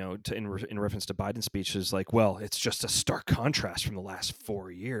 in reference to Biden's speech is like, well, it's just a stark contrast from the last 4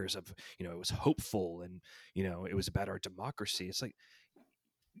 years of, it was hopeful and, it was about our democracy. It's like,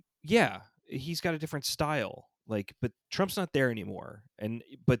 yeah, he's got a different style. Like, but Trump's not there anymore.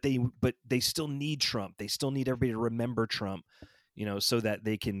 But they still need Trump. They still need everybody to remember Trump, so that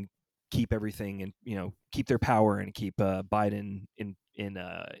they can keep everything and, keep their power and keep Biden in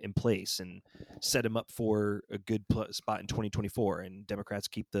place and set him up for a good spot in 2024, and Democrats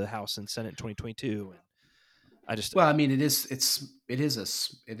keep the House and Senate in 2022. And I mean, it is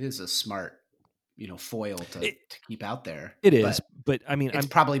a smart, foil to keep out there. It is, but I mean, it's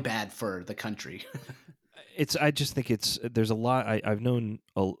probably bad for the country. I just think there's a lot. I've known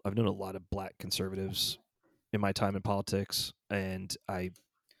a lot of black conservatives in my time in politics, and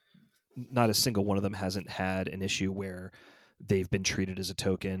not a single one of them hasn't had an issue where they've been treated as a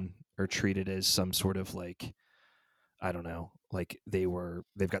token or treated as some sort of, like, I don't know, like they've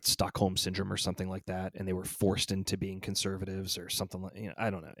got Stockholm syndrome or something like that, and they were forced into being conservatives or something like, I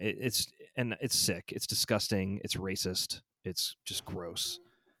don't know. It's sick. It's disgusting. It's racist. It's just gross.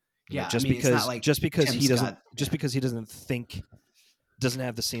 Just because he doesn't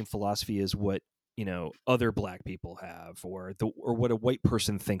have the same philosophy as what other black people have, or what a white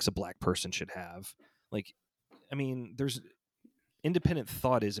person thinks a black person should have. Like, I mean, there's independent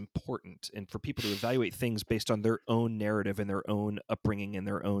thought is important, and for people to evaluate things based on their own narrative and their own upbringing and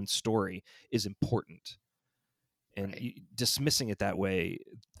their own story is important. And dismissing it that way,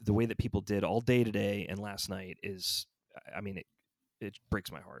 the way that people did all day today and last night, is, I mean, it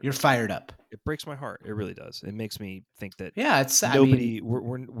breaks my heart. You're fired up. It breaks my heart. It really does. It makes me think that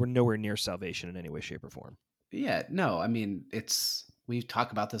we're nowhere near salvation in any way, shape, or form. Yeah, no, I mean, we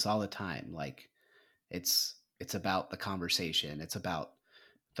talk about this all the time. Like, it's about the conversation. It's about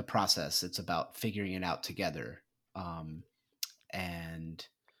the process. It's about figuring it out together.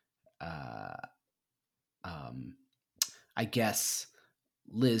 I guess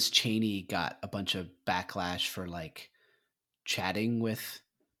Liz Cheney got a bunch of backlash for, like, chatting with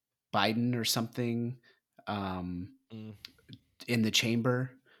Biden or something in the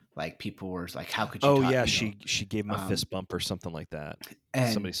chamber. Like, people were like, how could you talk, she gave him a fist bump or something like that.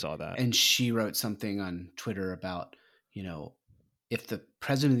 And somebody saw that, and she wrote something on Twitter about, if the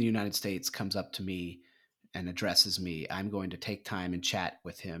president of the United States comes up to me and addresses me, I'm going to take time and chat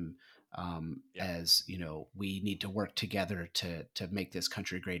with him, as we need to work together to make this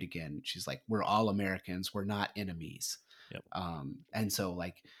country great again. She's like, we're all Americans, we're not enemies. Yep. And so,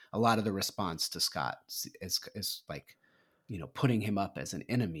 like, a lot of the response to Scott is like, putting him up as an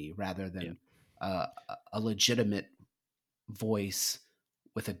enemy rather than a legitimate voice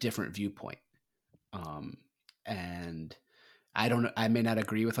with a different viewpoint. And I may not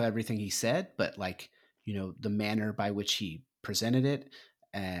agree with everything he said, but, like, the manner by which he presented it,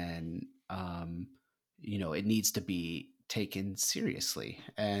 and it needs to be taken seriously.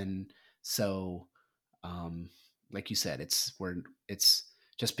 And so, like you said, it's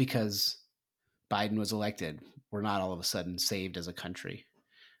just because Biden was elected, we're not all of a sudden saved as a country.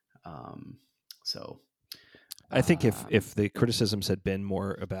 So I think if the criticisms had been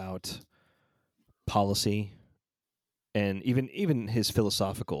more about policy and even his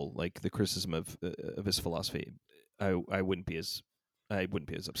philosophical, like the criticism of his philosophy, I wouldn't be as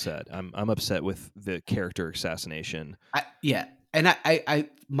upset. I'm upset with the character assassination. And I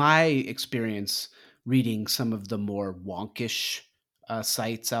my experience reading some of the more wonkish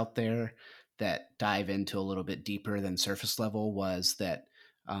sites out there that dive into a little bit deeper than surface level was that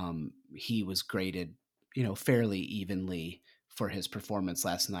he was graded, fairly evenly for his performance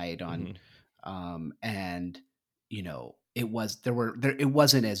last night on, and it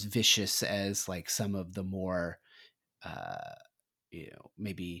wasn't as vicious as like some of the more,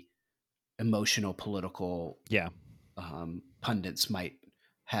 maybe emotional political Yeah. pundits might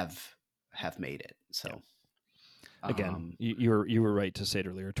have made it. So Again, you were right to say it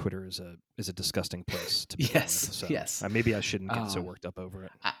earlier. Twitter is a disgusting place to begin yes, with. So yes. maybe I shouldn't get so worked up over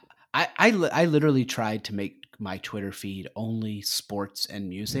it. I literally tried to make my Twitter feed only sports and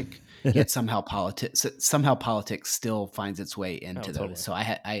music, yet somehow politics still finds its way into totally. those. So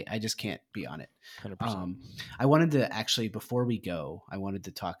I just can't be on it. 100%. I wanted to actually, before we go, I wanted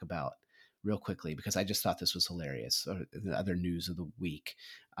to talk about real quickly, because I just thought this was hilarious, or the other news of the week.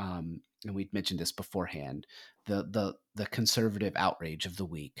 And we'd mentioned this beforehand, the conservative outrage of the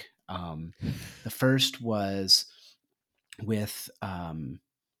week. The first was with, Biden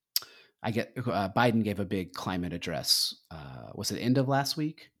gave a big climate address. Was it end of last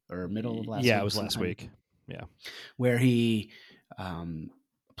week or middle of last week? Yeah, it was last week. Yeah. Where he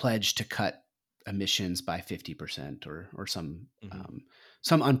pledged to cut emissions by 50% or some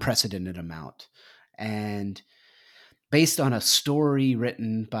unprecedented amount. And based on a story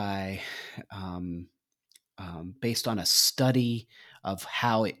written by, based on a study of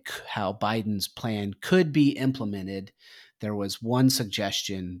how Biden's plan could be implemented, there was one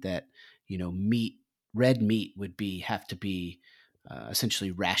suggestion that red meat would have to be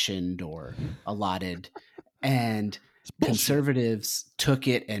essentially rationed or allotted, and conservatives took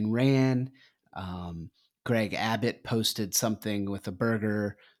it and ran. Greg Abbott posted something with a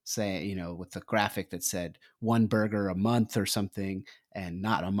burger, with a graphic that said 1 burger a month or something, and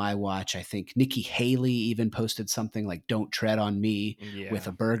not on my watch. I think Nikki Haley even posted something like "Don't tread on me" with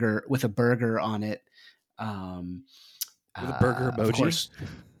a burger on it. With a burger emoji.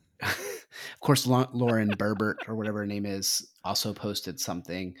 Of course, Lauren Berbert, or whatever her name is, also posted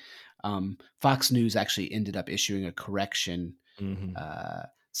something. Fox News actually ended up issuing a correction,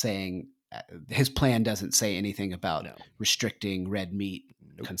 saying his plan doesn't say anything about restricting red meat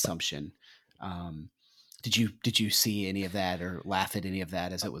consumption. Did you see any of that or laugh at any of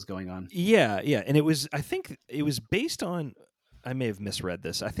that as it was going on? Yeah, and I think it was based on, I may have misread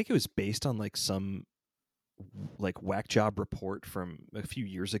this. I think it was based on like some like whack job report from a few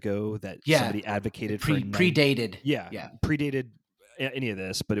years ago that somebody advocated for predated. Predated any of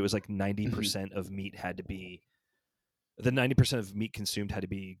this, but it was like 90% of meat had to be, the 90% of meat consumed had to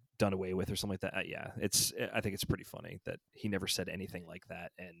be done away with or something like that. I think it's pretty funny that he never said anything like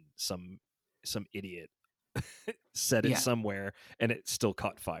that, and some idiot said it somewhere and it still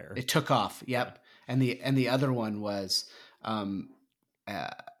caught fire. It took off. Yep. And the other one was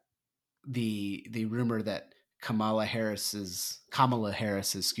the rumor that Kamala Harris's,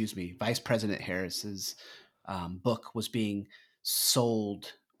 Vice President Harris's book was being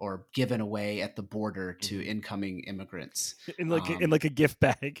sold or given away at the border to incoming immigrants in like a gift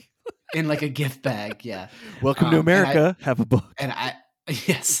bag. In like a gift bag, yeah. Welcome to America. Have a book. And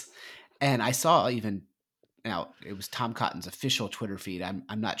I saw even now it was Tom Cotton's official Twitter feed.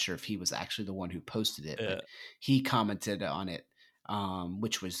 I'm not sure if he was actually the one who posted it, but he commented on it,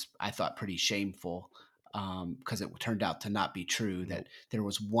 which was, I thought, pretty shameful, because it turned out to not be true. That there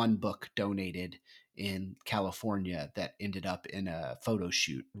was one book donated in California that ended up in a photo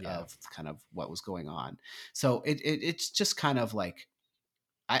shoot of kind of what was going on. So it's just kind of like,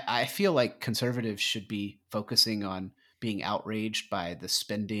 I feel like conservatives should be focusing on being outraged by the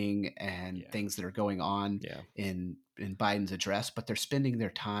spending and things that are going on in Biden's address, but they're spending their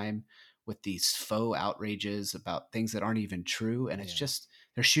time with these faux outrages about things that aren't even true, and it's just,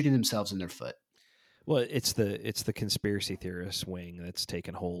 they're shooting themselves in their foot. Well, it's the conspiracy theorist wing that's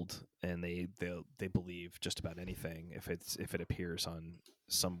taken hold, and they believe just about anything if it appears on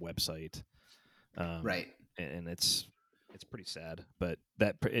some website, right? And it's pretty sad. But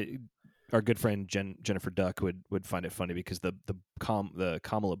our good friend Jennifer Duck would find it funny because the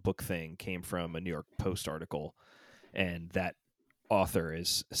Kamala book thing came from a New York Post article, and that author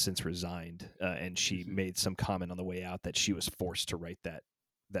is since resigned, and she made some comment on the way out that she was forced to write that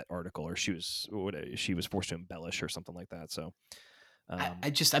article, or she was forced to embellish or something like that. So I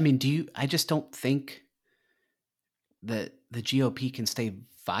just don't think that the GOP can stay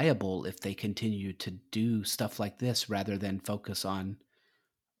viable if they continue to do stuff like this rather than focus on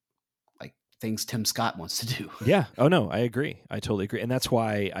like things Tim Scott wants to do. Yeah. Oh no, I agree. I totally agree. And that's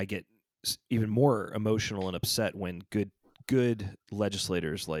why I get even more emotional and upset when good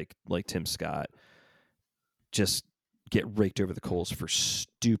legislators like Tim Scott just get raked over the coals for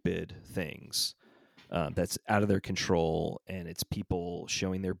stupid things. that's out of their control, and it's people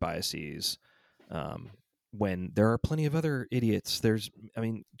showing their biases. When there are plenty of other idiots,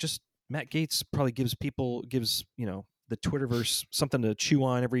 just Matt Gaetz probably gives the Twitterverse something to chew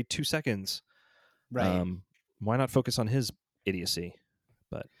on every 2 seconds. Right. Why not focus on his idiocy?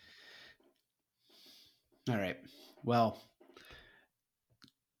 But all right. Well,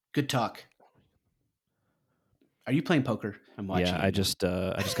 good talk. Are you playing poker? I'm watching. Yeah, I just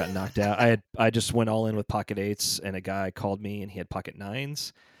got knocked out. I just went all in with pocket 8s, and a guy called me and he had pocket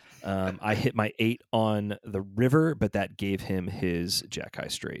 9s. I hit my 8 on the river, but that gave him his jack high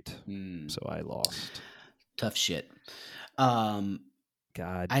straight, so I lost. Tough shit. God,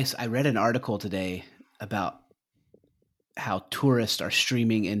 I read an article today about how tourists are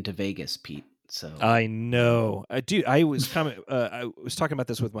streaming into Vegas, Pete. So I know, dude. I was talking about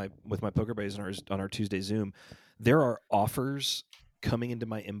this with my poker buddies on our Tuesday Zoom. There are offers coming into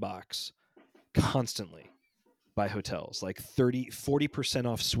my inbox constantly by hotels, like 40%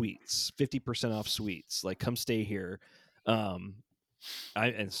 off suites, 50% off suites. Like, come stay here. Oh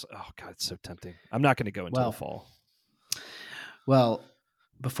God, it's so tempting. I'm not going to go until the fall. Well,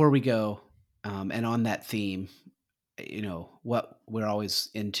 before we go, and on that theme, what we're always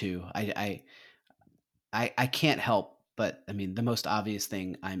into. I can't help but, I mean, the most obvious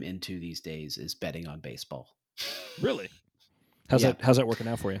thing I'm into these days is betting on baseball. Really? How's that working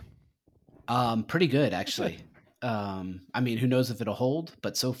out for you? Pretty good, actually. I mean, who knows if it'll hold,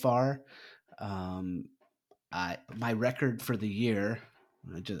 but so far, my record for the year,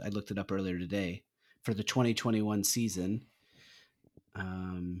 I looked it up earlier today, for the 2021 season,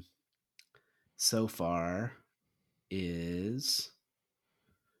 so far is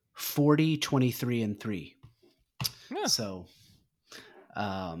 40, 23, and 3. Yeah. So,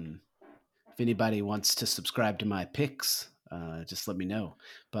 if anybody wants to subscribe to my picks, just let me know.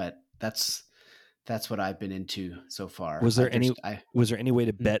 But that's what I've been into so far. Was there any way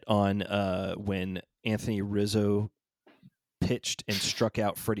to bet on when Anthony Rizzo pitched and struck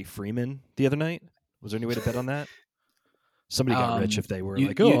out Freddie Freeman the other night? Was there any way to bet on that? Somebody got rich if they were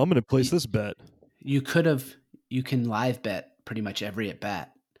I'm going to place this bet. You can live bet pretty much every at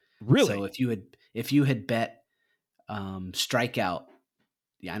bat. Really? So if you had bet strikeout,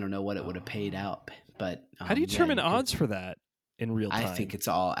 I don't know what it would have paid out, but how do you determine odds for that in real time? I think it's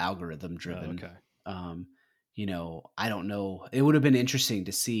all algorithm driven. Oh, okay. I don't know. It would have been interesting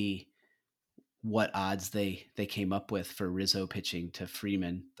to see what odds they came up with for Rizzo pitching to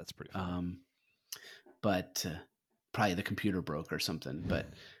Freeman. That's pretty fun. But probably the computer broke or something. But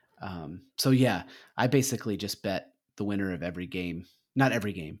so yeah, I basically just bet the winner of every game. Not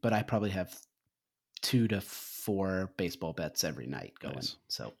every game, but I probably have 2 to 4 baseball bets every night going. Nice.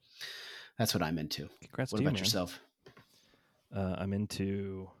 So that's what I'm into. Congrats what to about you, yourself? I'm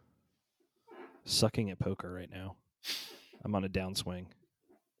into sucking at poker right now. I'm on a downswing.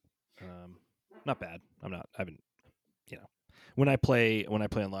 Not bad. When I play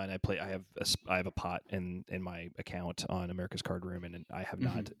online, I have a pot in my account on America's Card Room, and I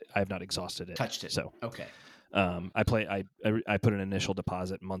have not exhausted it. Touched it. So okay. I put an initial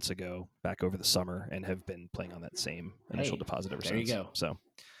deposit months ago back over the summer and have been playing on that same initial deposit ever since. There you go. So,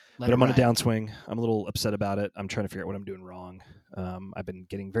 but I'm on a downswing. I'm a little upset about it. I'm trying to figure out what I'm doing wrong. I've been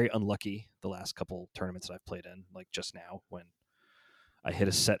getting very unlucky the last couple tournaments that I've played in, like just now when I hit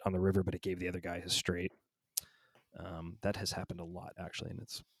a set on the river, but it gave the other guy his straight. That has happened a lot, actually, and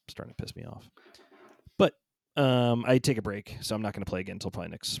it's starting to piss me off. But I take a break, so I'm not going to play again until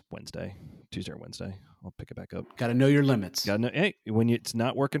probably next Tuesday or Wednesday. I'll pick it back up. Got to know your limits. Got to know. Hey, when it's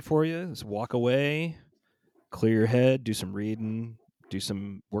not working for you, just walk away, clear your head, do some reading, do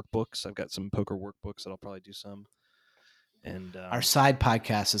some workbooks. I've got some poker workbooks that I'll probably do some. And our side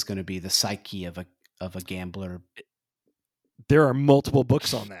podcast is going to be the psyche of a gambler. There are multiple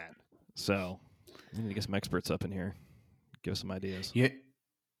books on that, so we need to get some experts up in here. Give us some ideas. You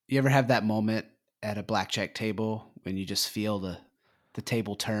ever have that moment at a blackjack table when you just feel the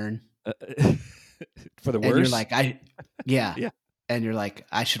table turn for the worst? And you're like, yeah. And you're like,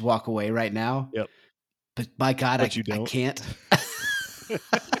 I should walk away right now. Yep. But my God, I can't.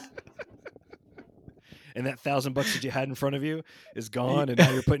 And that $1,000 that you had in front of you is gone, and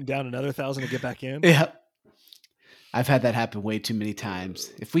now you're putting down another 1,000 to get back in. Yeah. I've had that happen way too many times.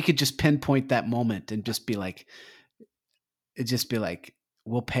 If we could just pinpoint that moment and just be like,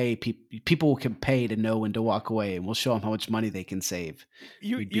 we'll pay people can pay to know when to walk away, and we'll show them how much money they can save.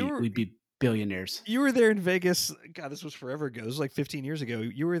 We'd be billionaires. You were there in Vegas. God, this was forever ago. This was like 15 years ago.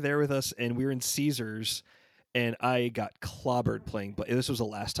 You were there with us, and we were in Caesars, and I got clobbered playing. But this was the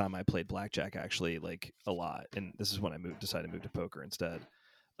last time I played blackjack, actually, like a lot. And this is when I decided to move to poker instead.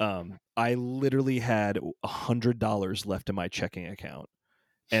 I literally had $100 left in my checking account.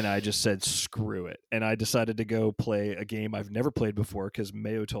 And I just said, screw it. And I decided to go play a game I've never played before because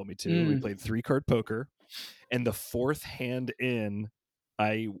Mayo told me to. We played 3-card poker. And the fourth hand in,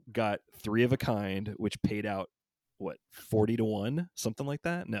 I got 3 of a kind, which paid out, 40-1? Something like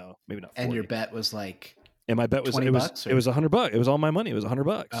that? No, maybe not 40. And your bet was like... And my bet was $20 it was $100. It was all my money. It was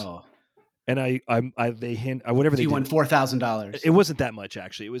 $100. Oh. And whatever they you won $4,000. It wasn't that much,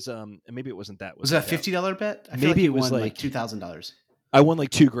 actually. It was maybe it wasn't that. Was that a $50 bet? I feel maybe like you it was won like $2,000. I won like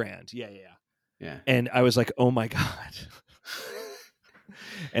 $2,000. Yeah. And I was like, oh my God.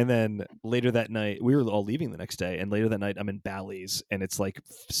 And then later that night, we were all leaving the next day. And later that night, I'm in Bally's and it's like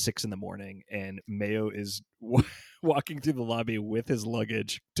 6 a.m. and Mayo is walking through the lobby with his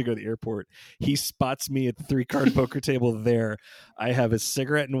luggage to go to the airport. He spots me at the 3-card poker table there. I have a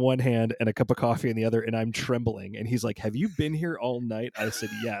cigarette in one hand and a cup of coffee in the other, and I'm trembling. And he's like, have you been here all night? I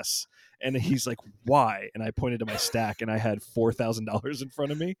said, yes. And he's like, why? And I pointed to my stack and I had $4,000 in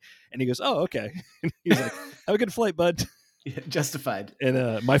front of me. And he goes, oh, okay. And he's like, have a good flight, bud. Yeah, justified.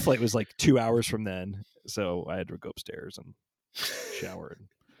 And my flight was like 2 hours from then. So I had to go upstairs and shower.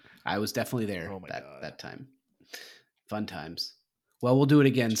 I was definitely there God. that time. Fun times. Well, we'll do it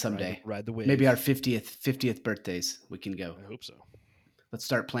again someday. Ride the wave. Maybe our 50th birthdays. We can go. I hope so. Let's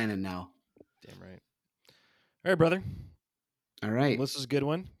start planning now. Damn right. All right, brother. All right. Well, this is a good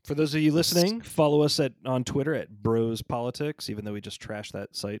one. For those of you listening, follow us on Twitter at Bros Politics, even though we just trashed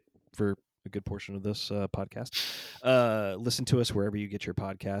that site for a good portion of this podcast. Listen to us wherever you get your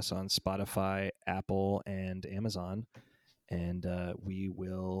podcasts, on Spotify, Apple, and Amazon. And we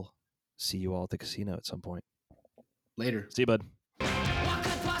will see you all at the casino at some point. Later. See you, bud. What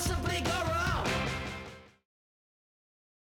could possibly go